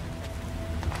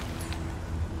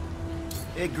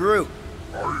 Hey, Groot.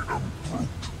 I am Groot.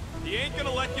 He ain't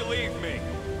gonna let you leave me.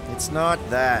 It's not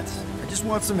that. I just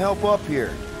want some help up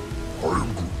here. I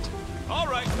am Groot. All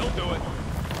right, he'll do it.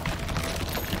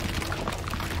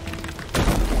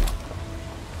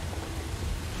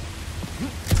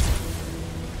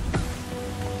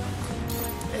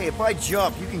 Hey, if I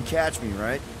jump, you can catch me,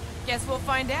 right? Guess we'll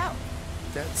find out.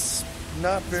 That's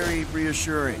not very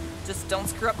reassuring. Just don't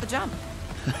screw up the jump.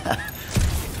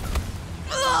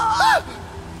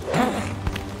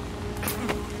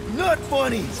 Not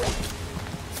funny!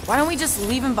 Why don't we just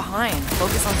leave him behind?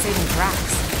 Focus on saving Drax.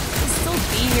 He'll still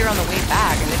be here on the way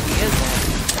back, and if he isn't...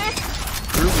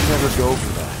 Groot would never go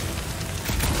for that.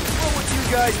 What would you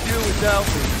guys do without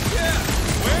me? Yeah,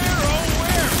 where, oh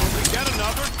where will we get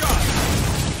another gun?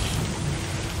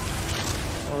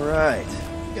 Alright. I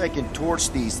think I can torch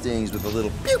these things with a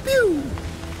little pew-pew!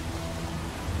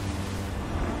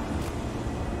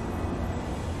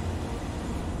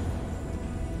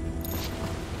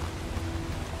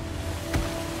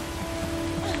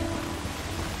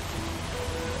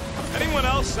 Anyone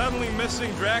else suddenly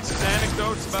missing Drax's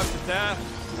anecdotes about the Taff?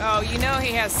 Oh, you know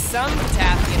he has some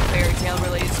Tathian fairy tale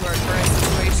related to our current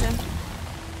situation.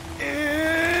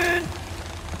 And...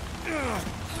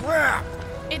 crap!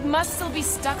 It must still be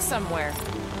stuck somewhere.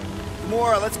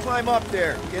 Mora, let's climb up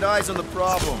there. Get eyes on the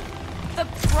problem. The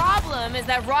problem is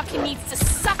that Rocky needs to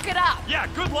suck it up. Yeah,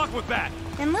 good luck with that.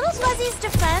 In Little Fuzzy's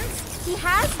defense, he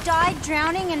has died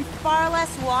drowning in far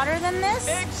less water than this.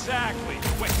 Exactly.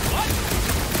 Wait, what?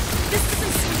 This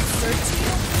doesn't seem absurd to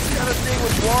you. He's got a thing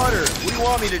with water. What do you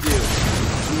want me to do?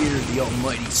 Fear the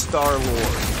almighty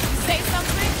Star-Lord. Say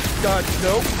something?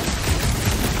 Nope.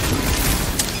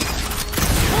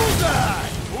 Bullseye!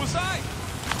 Who's I?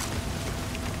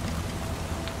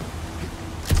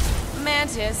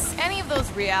 Mantis, any of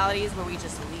those realities where we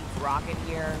just leave Rocket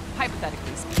here,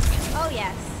 hypothetically speaking. Oh,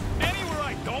 yes. Anywhere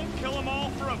I don't kill them all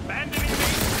for abandoning me,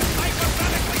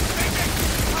 hypothetically speaking.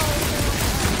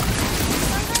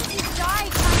 Sometimes you die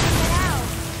trying to get out.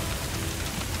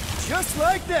 Just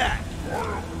like that!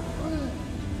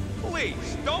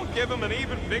 Please, don't give him an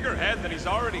even bigger head than he's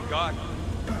already got.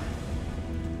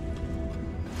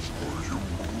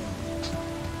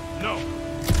 No,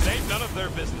 it ain't none of their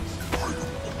business.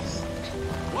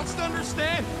 What's to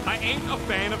understand? I ain't a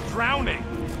fan of drowning.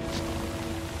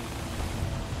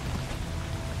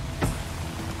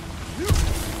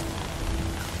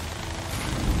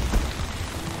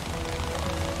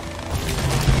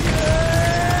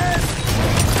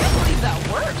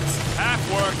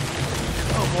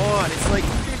 Come on, it's like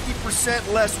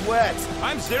 50% less wet.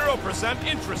 I'm 0%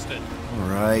 interested. All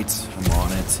right, I'm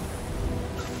on it.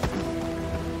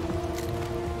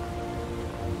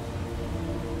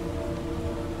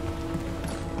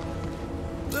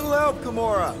 Little help,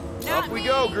 Gamora. Not Up we me.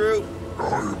 go, Groot.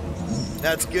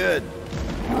 That's good.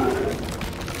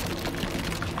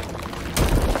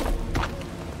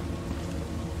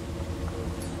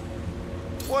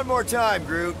 One more time,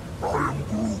 Groot. I am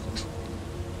Groot.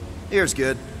 Here's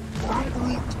good. I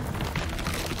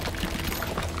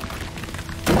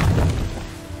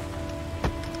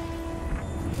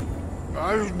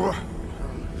am Groot.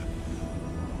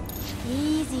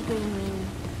 Easy, Green Meanie.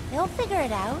 They'll figure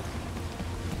it out.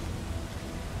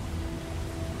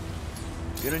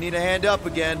 Gonna need a hand up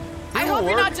again. I It'll hope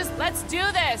you're work. not just, let's do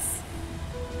this!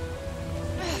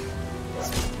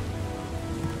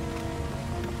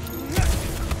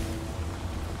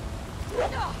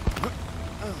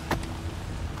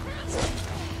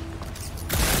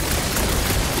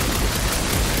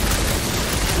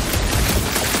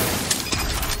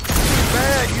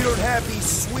 Bad you don't have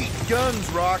these sweet guns,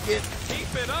 Rocket.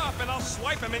 Keep it up and I'll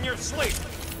swipe him in your sleep.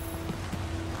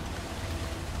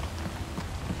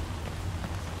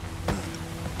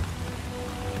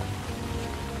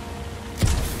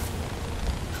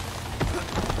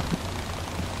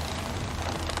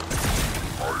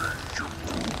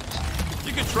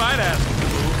 You could try to ask him to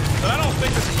move, but I don't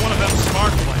think this is one of them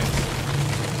smart plans.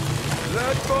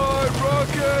 Let my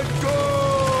rocket go!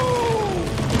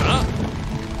 Huh?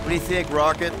 What do you think,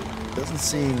 Rocket? Doesn't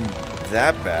seem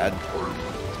that bad.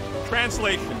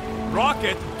 Translation.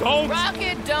 Rocket, don't...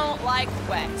 Rocket don't like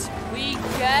wet. We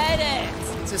get it.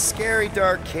 It's a scary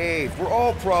dark cave. We're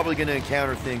all probably gonna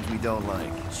encounter things we don't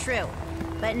like. True.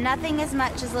 But nothing as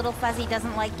much as Little Fuzzy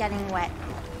doesn't like getting wet.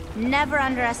 Never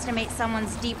underestimate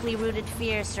someone's deeply rooted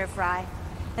fear, Sir Fry.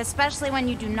 Especially when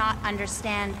you do not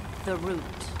understand the root.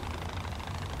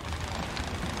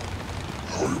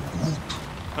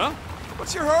 Huh?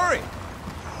 What's your hurry?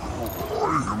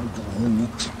 I am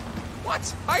Groot.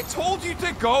 What? I told you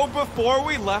to go before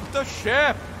we left the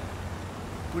ship.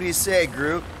 What do you say,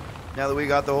 Groot? Now that we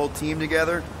got the whole team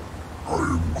together? I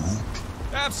am Groot.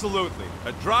 Absolutely.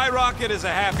 A dry rocket is a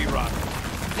happy rocket.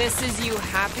 This is you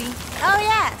happy? Oh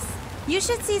yes! You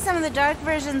should see some of the dark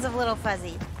versions of Little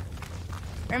Fuzzy.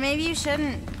 Or maybe you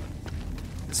shouldn't.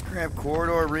 This cramped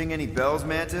corridor ring any bells,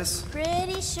 Mantis?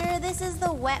 Pretty sure this is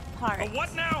the wet part. A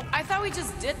what now? I thought we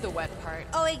just did the wet part.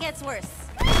 Oh, it gets worse.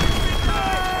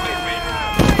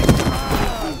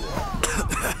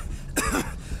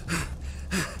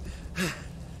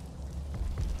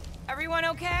 Everyone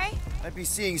okay? I'd be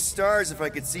seeing stars if I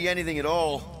could see anything at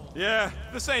all. Yeah,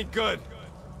 this ain't good.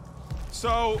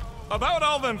 So, about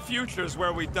all them futures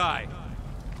where we die.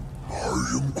 I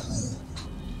am Groot.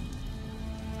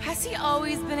 Has he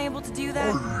always been able to do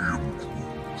that? I am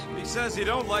Groot. He says he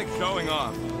don't like showing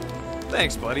off.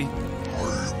 Thanks, buddy. I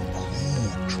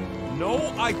am Groot.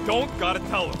 No, I don't gotta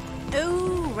tell him.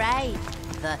 Ooh, right.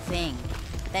 The thing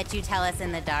that you tell us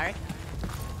in the dark.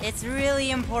 It's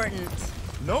really important.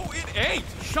 No, it ain't.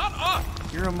 Shut up.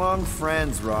 You're among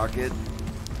friends, Rocket.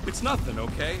 It's nothing,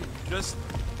 okay? Just...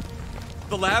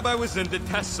 the lab I was in did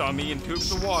tests on me in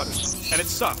tubes of water. And it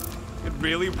sucked. It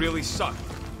really, really sucked.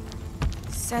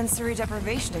 Sensory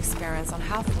deprivation experiments on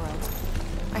Half-World.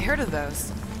 I heard of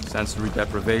those. Sensory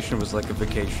deprivation was like a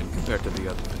vacation compared to the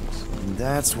other things. And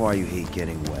that's why you hate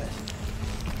getting wet.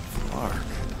 Fuck.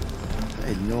 I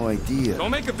had no idea.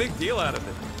 Don't make a big deal out of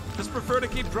it. Just prefer to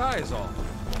keep dry is all.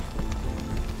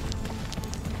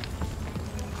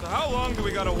 So how long do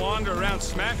we gotta wander around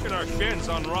smashing our shins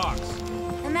on rocks?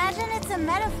 Imagine it's a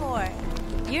metaphor.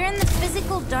 You're in the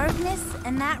physical darkness,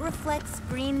 and that reflects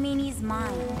Green Meanie's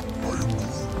mind.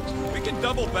 We can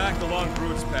double back along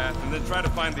Groot's path and then try to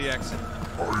find the exit.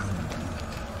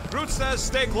 Groot says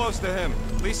stay close to him.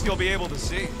 At least you'll be able to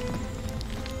see.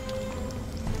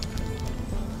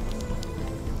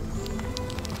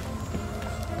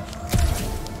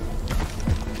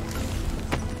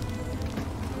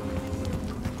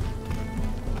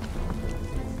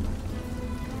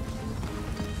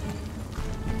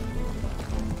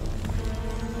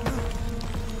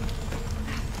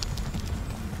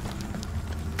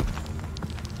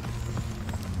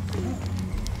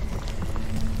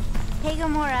 Hey,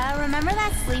 Gamora, remember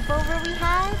that sleepover we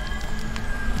had?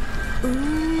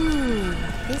 Ooh,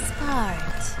 this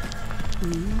part.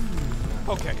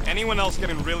 Ooh. Okay, anyone else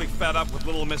getting really fed up with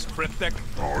Little Miss Cryptic?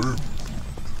 I am.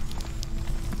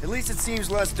 At least it seems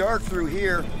less dark through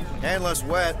here, and less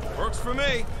wet. Works for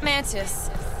me. Mantis,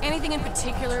 anything in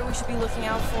particular we should be looking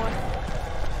out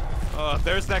for?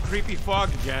 There's that creepy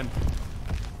fog again.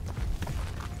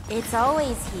 It's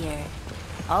always here.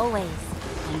 Always.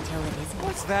 Until it isn't.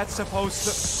 What's that supposed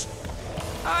to...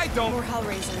 I don't... More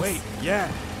Hellraisers. Wait,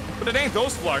 yeah. But it ain't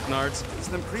those flarknards. It's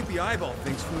them creepy eyeball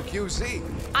things from the QZ.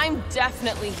 I'm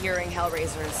definitely hearing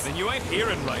Hellraisers. Then you ain't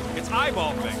hearing right. It's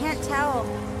eyeball things. Can't tell.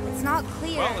 It's not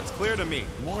clear. Well, it's clear to me.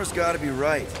 Moore's gotta be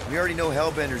right. We already know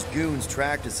Hellbender's goons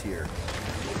tracked us here.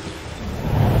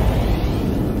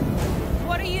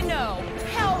 What do you know?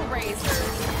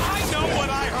 Hellraisers! I know what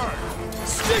I heard.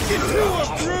 Stick it to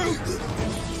him, Groot!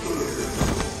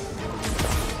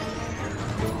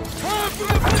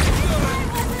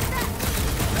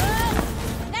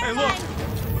 Hey, look!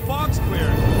 The fog's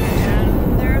clearing.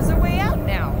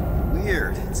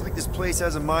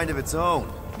 has a mind of its own.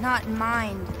 Not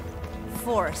mind.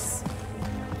 Force.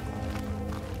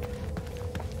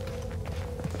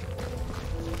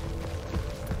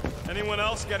 Anyone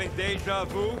else getting deja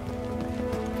vu?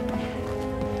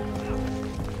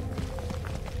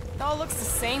 It all looks the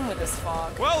same with this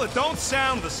fog. Well, it don't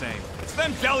sound the same. It's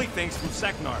them jelly things from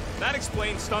Seknar. That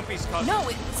explains Stumpy's cousin. No,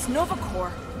 it's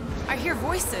Novacore. I hear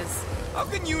voices. How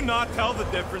can you not tell the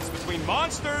difference between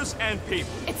monsters and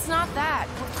people? It's not that.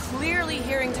 We're clearly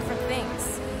hearing different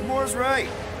things. Moore's right.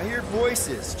 I hear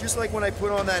voices, just like when I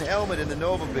put on that helmet in the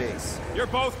Nova base. You're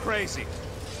both crazy.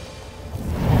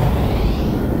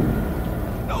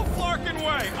 No flarking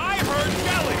way! I heard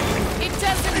jelly! It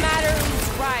doesn't matter who's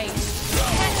right. You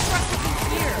can't trust what you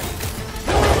hear.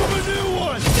 A new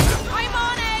one! I'm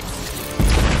on it!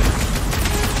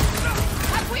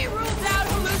 Have we ruled out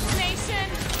hallucination?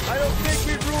 I don't think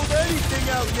we've ruled anything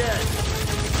out yet.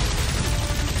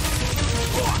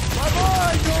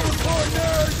 Bye-bye, Novacore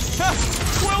nerds!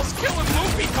 Quill's killing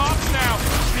movie cops now!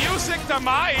 Music to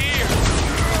my ears!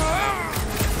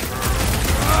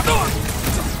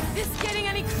 This getting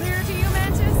any clearer to you,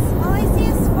 Mantis? All I see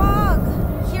is fog.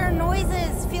 Hear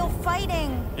noises, feel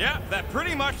fighting. Yeah, that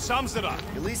pretty much sums it up.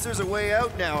 At least there's a way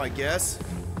out now, I guess.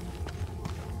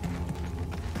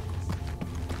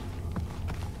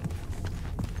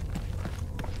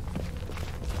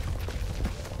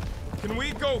 Can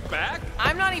we go back?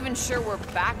 I'm not even sure where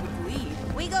back would lead.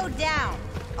 We go down.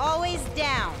 Always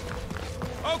down.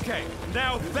 Okay,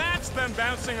 now that's them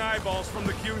bouncing eyeballs from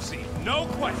the QC. No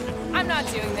question. I'm not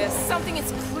doing this. Something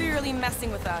is clearly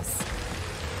messing with us.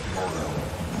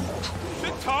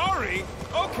 Chitauri?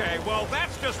 Okay, well,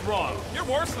 that's just wrong. You're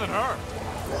worse than her.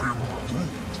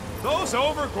 Those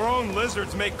overgrown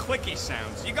lizards make clicky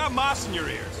sounds. You got moss in your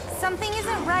ears. Something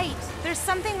isn't right. There's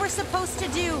something we're supposed to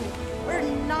do. Or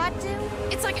not do?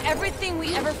 It's like everything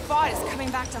we ever fought is coming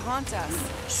back to haunt us.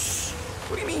 Shh.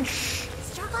 What do you mean, shh?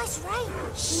 Starguy's right.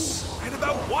 Shh. Right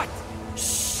about what?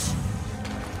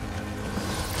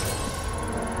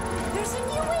 There's a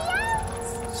new way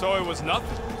out. So it was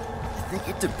nothing? I think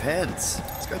it depends.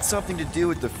 It's got something to do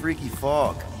with the freaky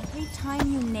fog. Every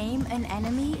time you name an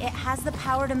enemy, it has the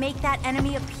power to make that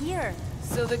enemy appear.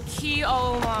 So the key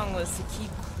all along was to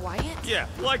keep quiet? Yeah,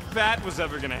 like that was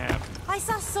ever gonna happen. I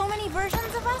saw so many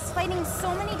versions of us fighting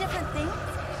so many different things.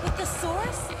 With the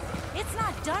source, it's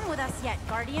not done with us yet,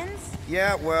 Guardians.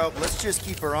 Yeah, well, let's just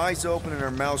keep our eyes open and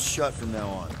our mouths shut from now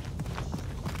on.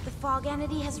 The fog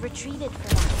entity has retreated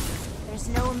for now. There's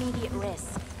no immediate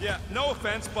risk. Yeah, no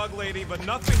offense, Bug Lady, but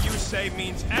nothing you say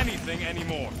means anything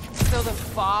anymore. So the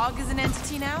fog is an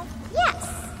entity now? Yes.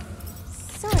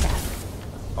 Sort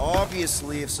of.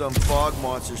 Obviously, if some fog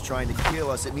monster's trying to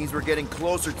kill us, it means we're getting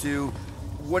closer to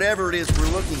whatever it is we're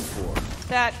looking for.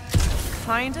 That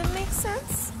kinda makes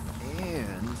sense.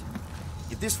 And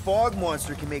if this fog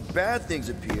monster can make bad things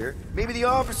appear, maybe the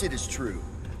opposite is true.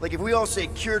 Like if we all say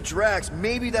cure Drax,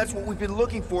 maybe that's what we've been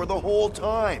looking for the whole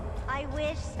time. I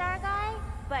wish, Starguy,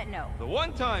 but no. The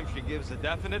one time she gives a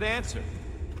definite answer.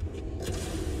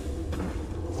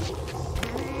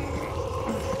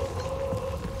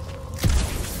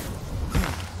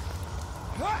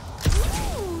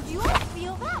 Ooh, do you all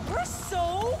feel that? We're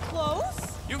so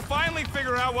close. You finally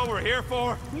figure out what we're here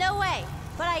for? No way.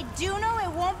 But I do know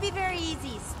it won't be very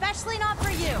easy, especially not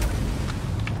for you.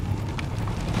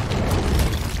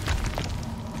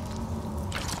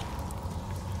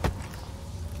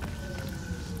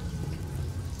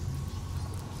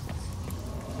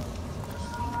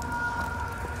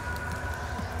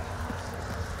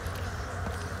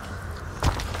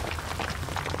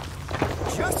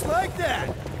 Just like that!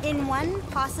 In one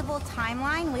possible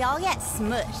timeline, we all get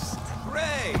smushed.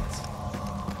 Great!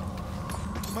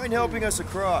 Mind helping us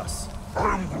across?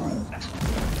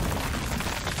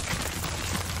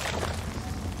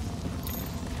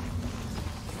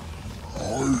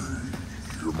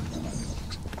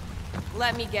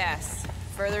 Let me guess.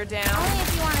 Further down? Only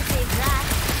if you want to save Drax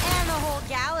and the whole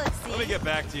galaxy. Let me get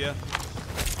back to you.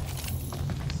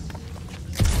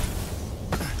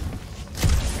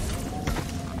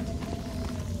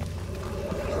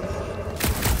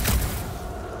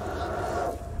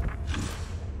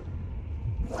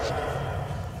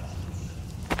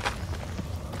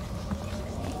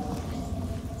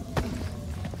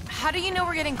 How do you know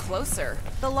we're getting closer?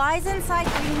 The lies inside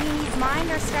Green Meanie's mind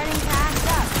are starting to act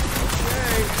up.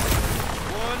 Okay.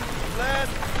 One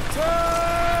last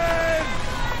time!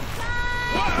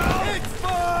 Wow. It's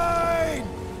fine!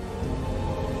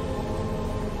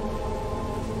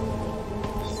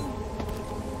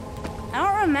 I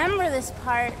don't remember this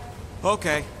part.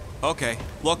 Okay, Okay,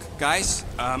 look, guys,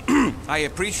 I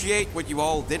appreciate what you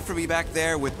all did for me back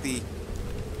there with the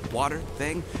water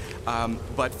thing,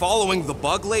 but following the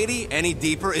bug lady any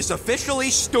deeper is officially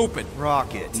stupid.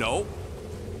 Rocket. No.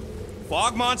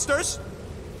 Fog monsters?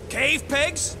 Cave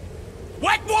pigs?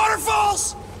 Wet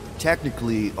waterfalls?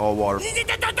 Technically, all water...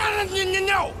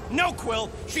 No,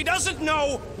 Quill. She doesn't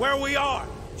know where we are.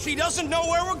 She doesn't know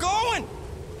where we're going.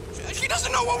 She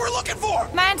doesn't know what we're looking for.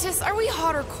 Mantis, are we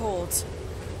hot or cold?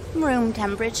 Room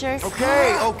temperature.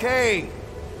 Okay.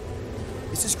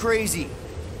 This is crazy.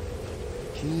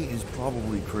 She is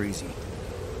probably crazy.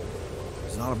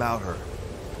 It's not about her.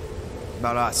 It's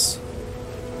about us.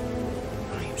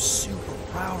 I am super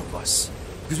proud of us.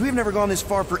 Because we've never gone this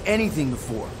far for anything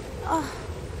before. Oh,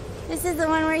 this is the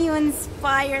one where you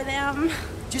inspire them.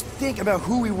 Just think about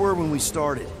who we were when we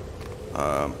started.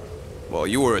 Well,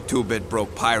 you were a two-bit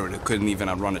broke pirate who couldn't even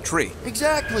outrun a tree.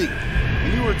 Exactly.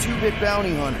 And you were a two-bit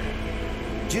bounty hunter.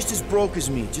 Just as broke as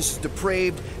me, just as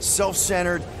depraved,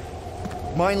 self-centered,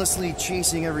 mindlessly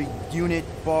chasing every unit,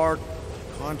 bar,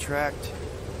 contract,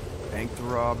 bank to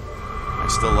rob. I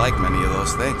still like many of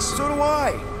those things. So do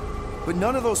I. But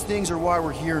none of those things are why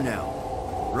we're here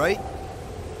now. Right?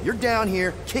 You're down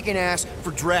here kicking ass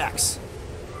for Drax.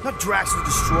 Not Drax the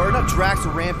Destroyer, not Drax the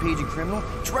rampaging criminal.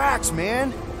 Drax,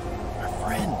 man! Our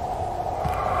friend.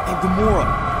 And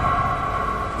Gamora.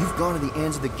 You've gone to the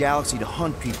ends of the galaxy to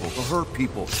hunt people, to hurt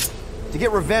people, to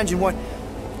get revenge in what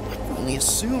I can only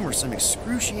assume are some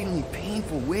excruciatingly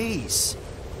painful ways.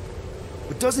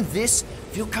 But doesn't this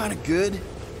feel kind of good?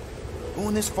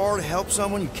 Going this far to help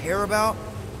someone you care about?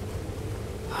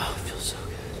 Oh, it feels so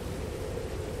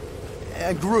good.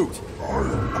 And Groot.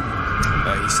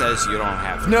 He says you don't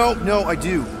have to. No, I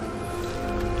do.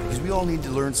 Because we all need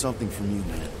to learn something from you,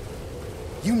 man.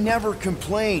 You never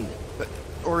complain.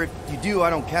 Or if you do, I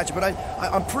don't catch it, but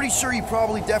I'm pretty sure you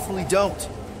probably definitely don't.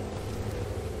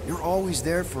 You're always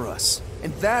there for us.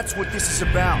 And that's what this is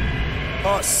about.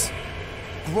 Us.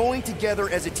 Growing together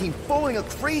as a team, following a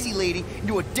crazy lady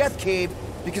into a death cave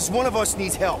because one of us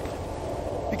needs help.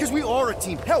 Because we are a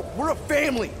team. Help, we're a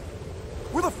family.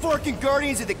 We're the fucking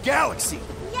Guardians of the Galaxy.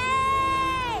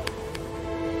 Yay!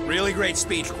 Really great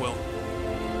speech, Quill.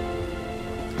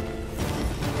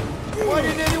 Why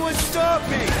didn't anyone stop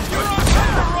me? You're on top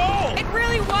of the roll! It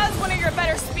really was one of your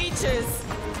better speeches.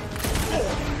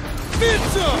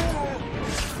 Pizza!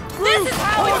 This is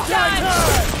how it's done! Oh,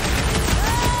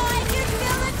 I can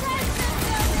feel the tension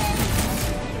building.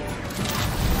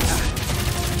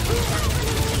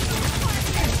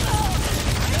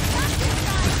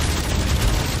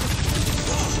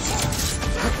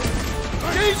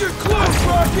 Danger close,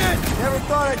 Rocket! Never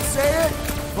thought I'd say it,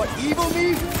 but evil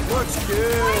me looks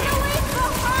good. Right away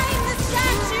behind the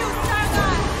statue,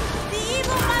 Sargon! The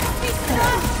evil must be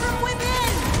stopped from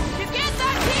within! You get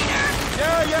that, Peter?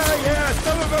 Yeah,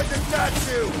 some of us are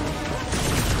statue!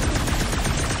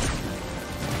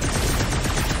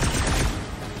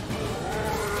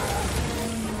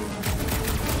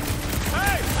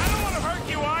 Hey, I don't want to hurt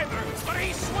you either, but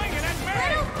he's swinging at me!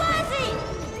 Little Fuzzy!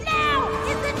 Now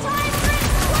is the time for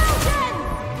explosion!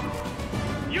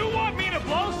 You want me to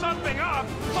blow something up?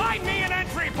 Find me an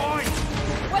entry point!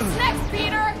 What's next,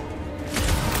 Peter?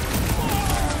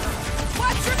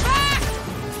 Watch your back!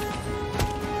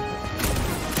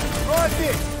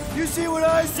 Rocket, you see what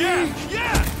I see?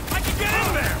 Yeah, I can get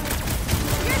in there!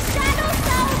 Your shadow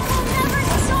cells will never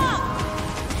stop!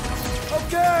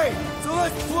 Okay, so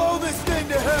let's blow this thing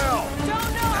to hell! Don't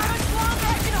know how much longer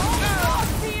I can hold it off,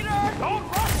 Peter! Don't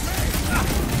rush me!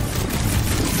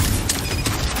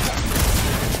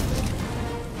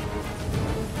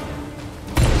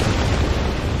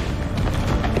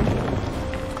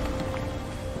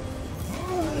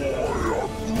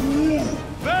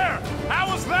 There! How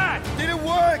was that? Did it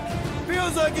work?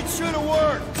 Feels like it should have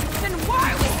worked! Then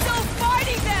why are we still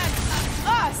fighting then?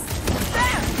 Us!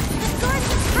 Them! The source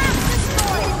is half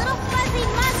destroyed! Little Fuzzy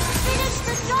must finish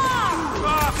the job!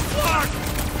 Ah, fuck!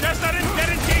 Guess I didn't get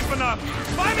in deep enough.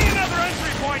 Find me another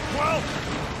entry point, Quill!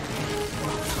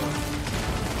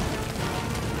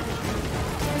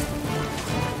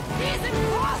 These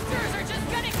imposters are just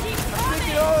gonna keep I coming!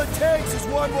 think all it takes is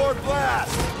one more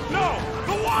blast! No!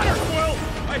 The water, Quill!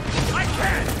 I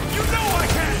can't! You know I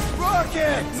can't!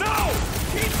 Rocket! No!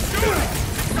 Keep shooting!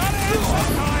 Gotta end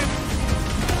sometime!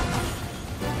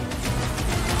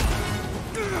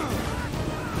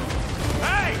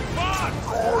 Hey, Bud!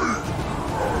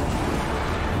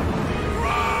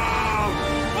 Wrong!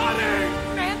 Buddy!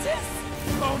 Mantis?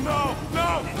 Oh no!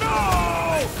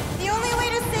 The only way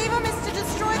to save him is to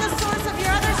destroy the source of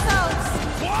your other selves!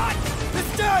 What? The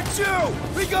statue!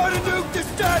 We gotta nuke the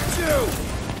statue!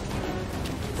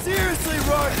 Seriously,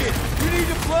 Rocket! You need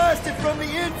to blast it from the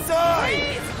inside!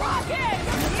 Please, Rocket!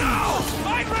 No!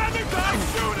 I'd rather die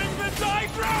shooting than die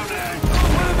drowning!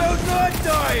 What about not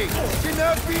dying? Can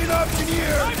that be an option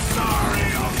here? I'm sorry,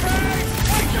 okay?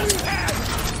 I just can't!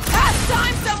 Last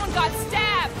time someone got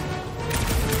stabbed!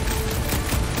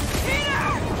 Peter!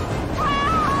 Help!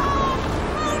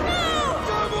 Oh no!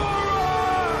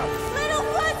 Gamora! Little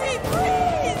Fuzzy,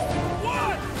 please!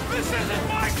 What? This isn't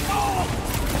my fault!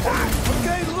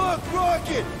 Okay, look,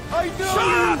 Rocket! I know Shut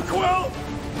you! up, Quill!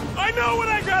 I know what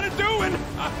I gotta do, and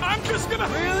I'm just gonna...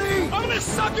 Really? I'm gonna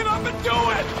suck it up and do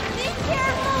it! Be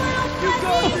careful, Little You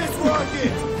got Fuzzy! this,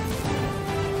 Rocket!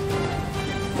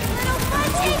 Little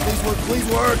Fuzzy! Please work, please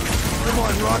work! Come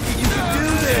on, Rocket, you can do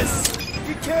this!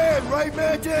 You can, right,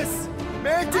 Mantis?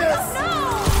 Mantis! No!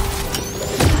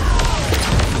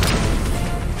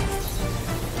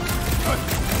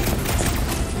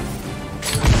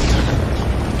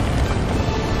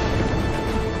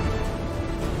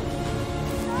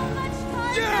 So much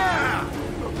fun! Yeah!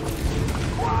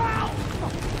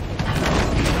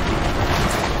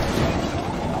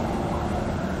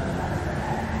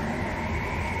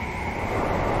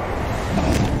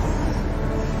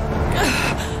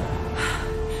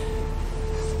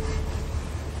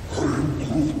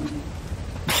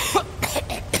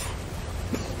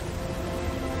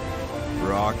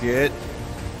 Rocket.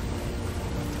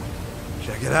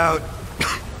 Check it out.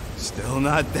 Still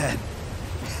not dead.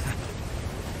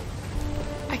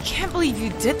 I can't believe you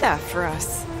did that for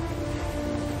us.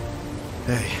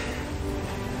 Hey,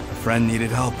 a friend needed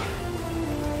help.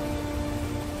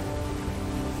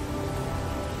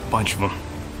 Bunch of them.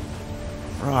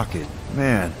 Rocket,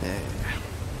 man.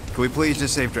 Can we please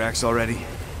just save Drax already?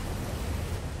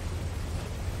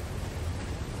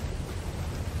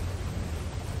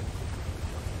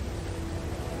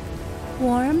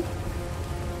 Warm?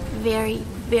 Very,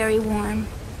 very warm.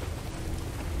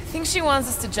 I think she wants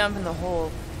us to jump in the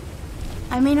hole.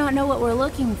 I may not know what we're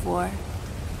looking for,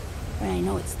 but I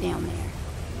know it's down there.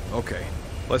 Okay,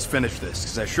 let's finish this,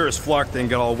 because I sure as Flark didn't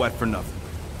get all wet for nothing.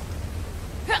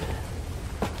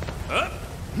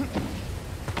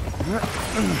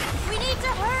 We need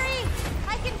to hurry!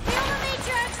 I can feel the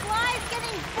Matriarch's lives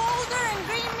getting bolder in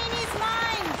Green Meanie's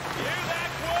mind! Hear that,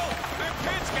 Quill? Their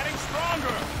kid's getting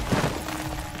stronger!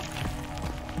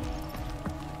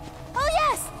 Oh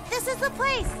yes! This is the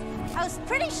place! I was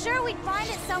pretty sure we'd find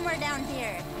it somewhere down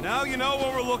here. Now you know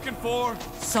what we're looking for?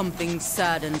 Something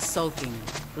sad and sulking,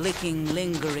 licking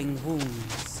lingering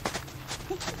wounds.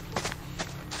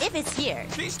 If it's here.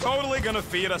 She's totally gonna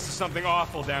feed us to something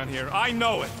awful down here. I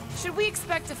know it. Should we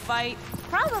expect a fight?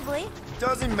 Probably.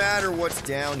 Doesn't matter what's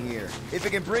down here. If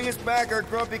it can bring us back our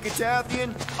grumpy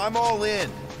Catathian, I'm all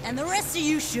in. And the rest of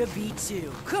you should be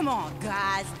too. Come on,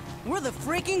 guys. We're the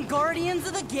freaking Guardians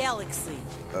of the Galaxy.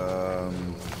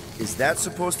 Is that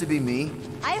supposed to be me?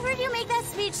 I've heard you make that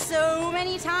speech so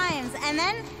many times, and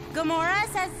then Gamora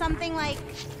says something like,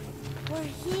 "We're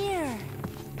here.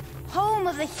 Home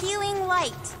of the healing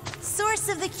light. Source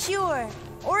of the cure.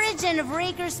 Origin of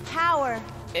Raker's power."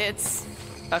 It's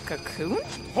a cocoon?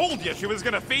 Hold you, she was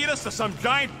gonna feed us to some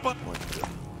giant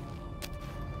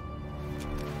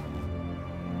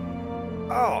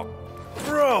Oh,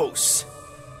 gross!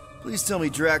 Please tell me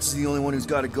Drax is the only one who's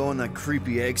got to go in that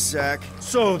creepy egg sack.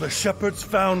 So the shepherds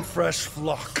found fresh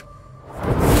flock.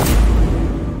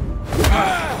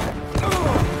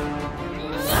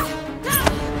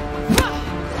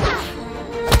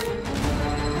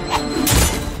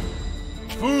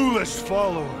 Foolish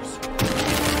followers.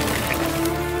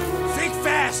 Think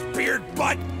fast, beard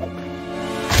butt!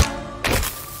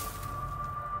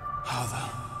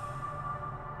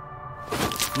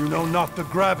 You know not the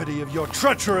gravity of your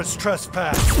treacherous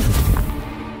trespass.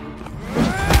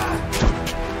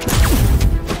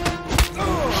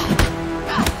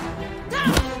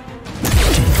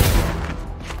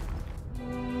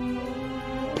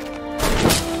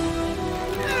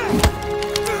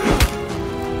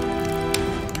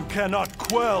 You cannot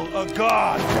quell a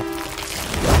god.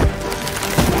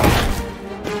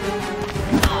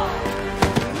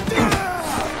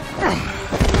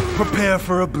 Prepare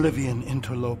for oblivion,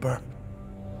 interloper.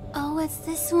 Oh, it's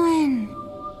this one.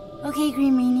 Okay,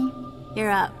 Green Meanie, you're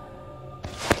up.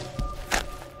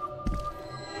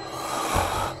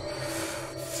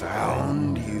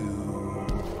 Found you.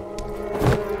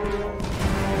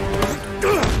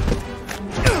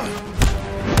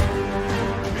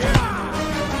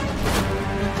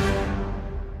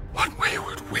 What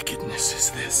wayward wickedness is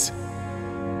this?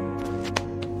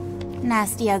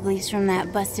 Nasty uglies from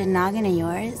that busted noggin of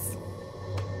yours.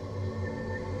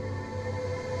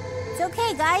 It's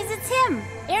okay, guys, it's him,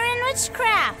 Aaron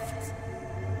Witchcraft.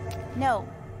 No.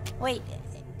 Wait.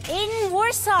 Aiden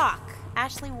Warsaw.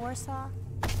 Ashley Warsaw?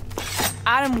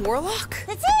 Adam Warlock?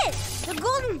 That's it! The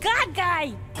Golden God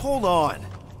guy! Hold on.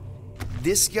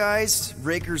 This guy's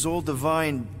Raker's old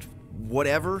divine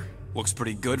whatever? Looks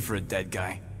pretty good for a dead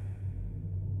guy.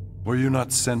 Were you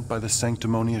not sent by the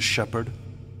sanctimonious shepherd?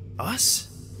 Us?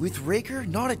 With Raker?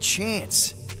 Not a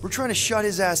chance. We're trying to shut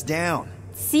his ass down.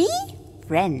 See?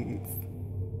 Friends.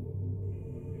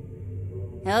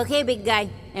 Okay, big guy.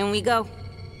 And we go.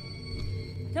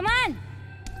 Come on!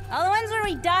 All the ones where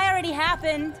we die already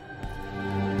happened.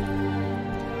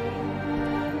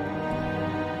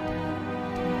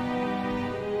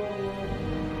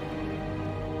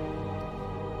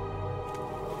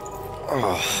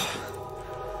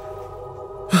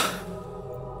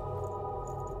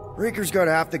 Raker's got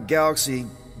half the galaxy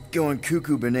going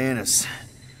cuckoo bananas.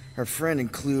 Our friend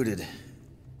included.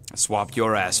 I swapped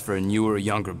your ass for a newer,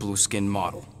 younger blue-skinned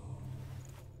model.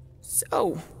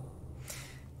 So,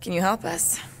 can you help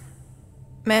us?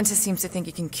 Mantis seems to think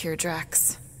he can cure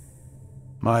Drax.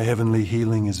 My heavenly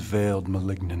healing is veiled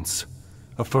malignance.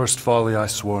 A first folly I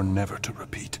swore never to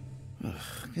repeat.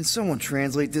 Can someone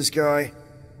translate this guy?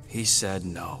 He said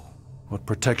no. What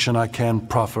protection I can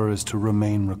proffer is to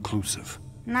remain reclusive.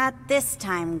 Not this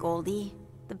time, Goldie.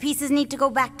 The pieces need to go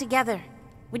back together.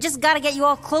 We just gotta get you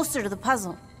all closer to the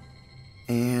puzzle.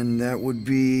 And that would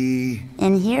be...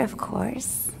 In here, of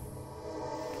course.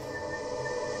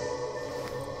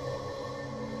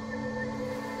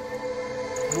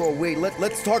 Whoa, wait,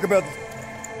 let's talk about...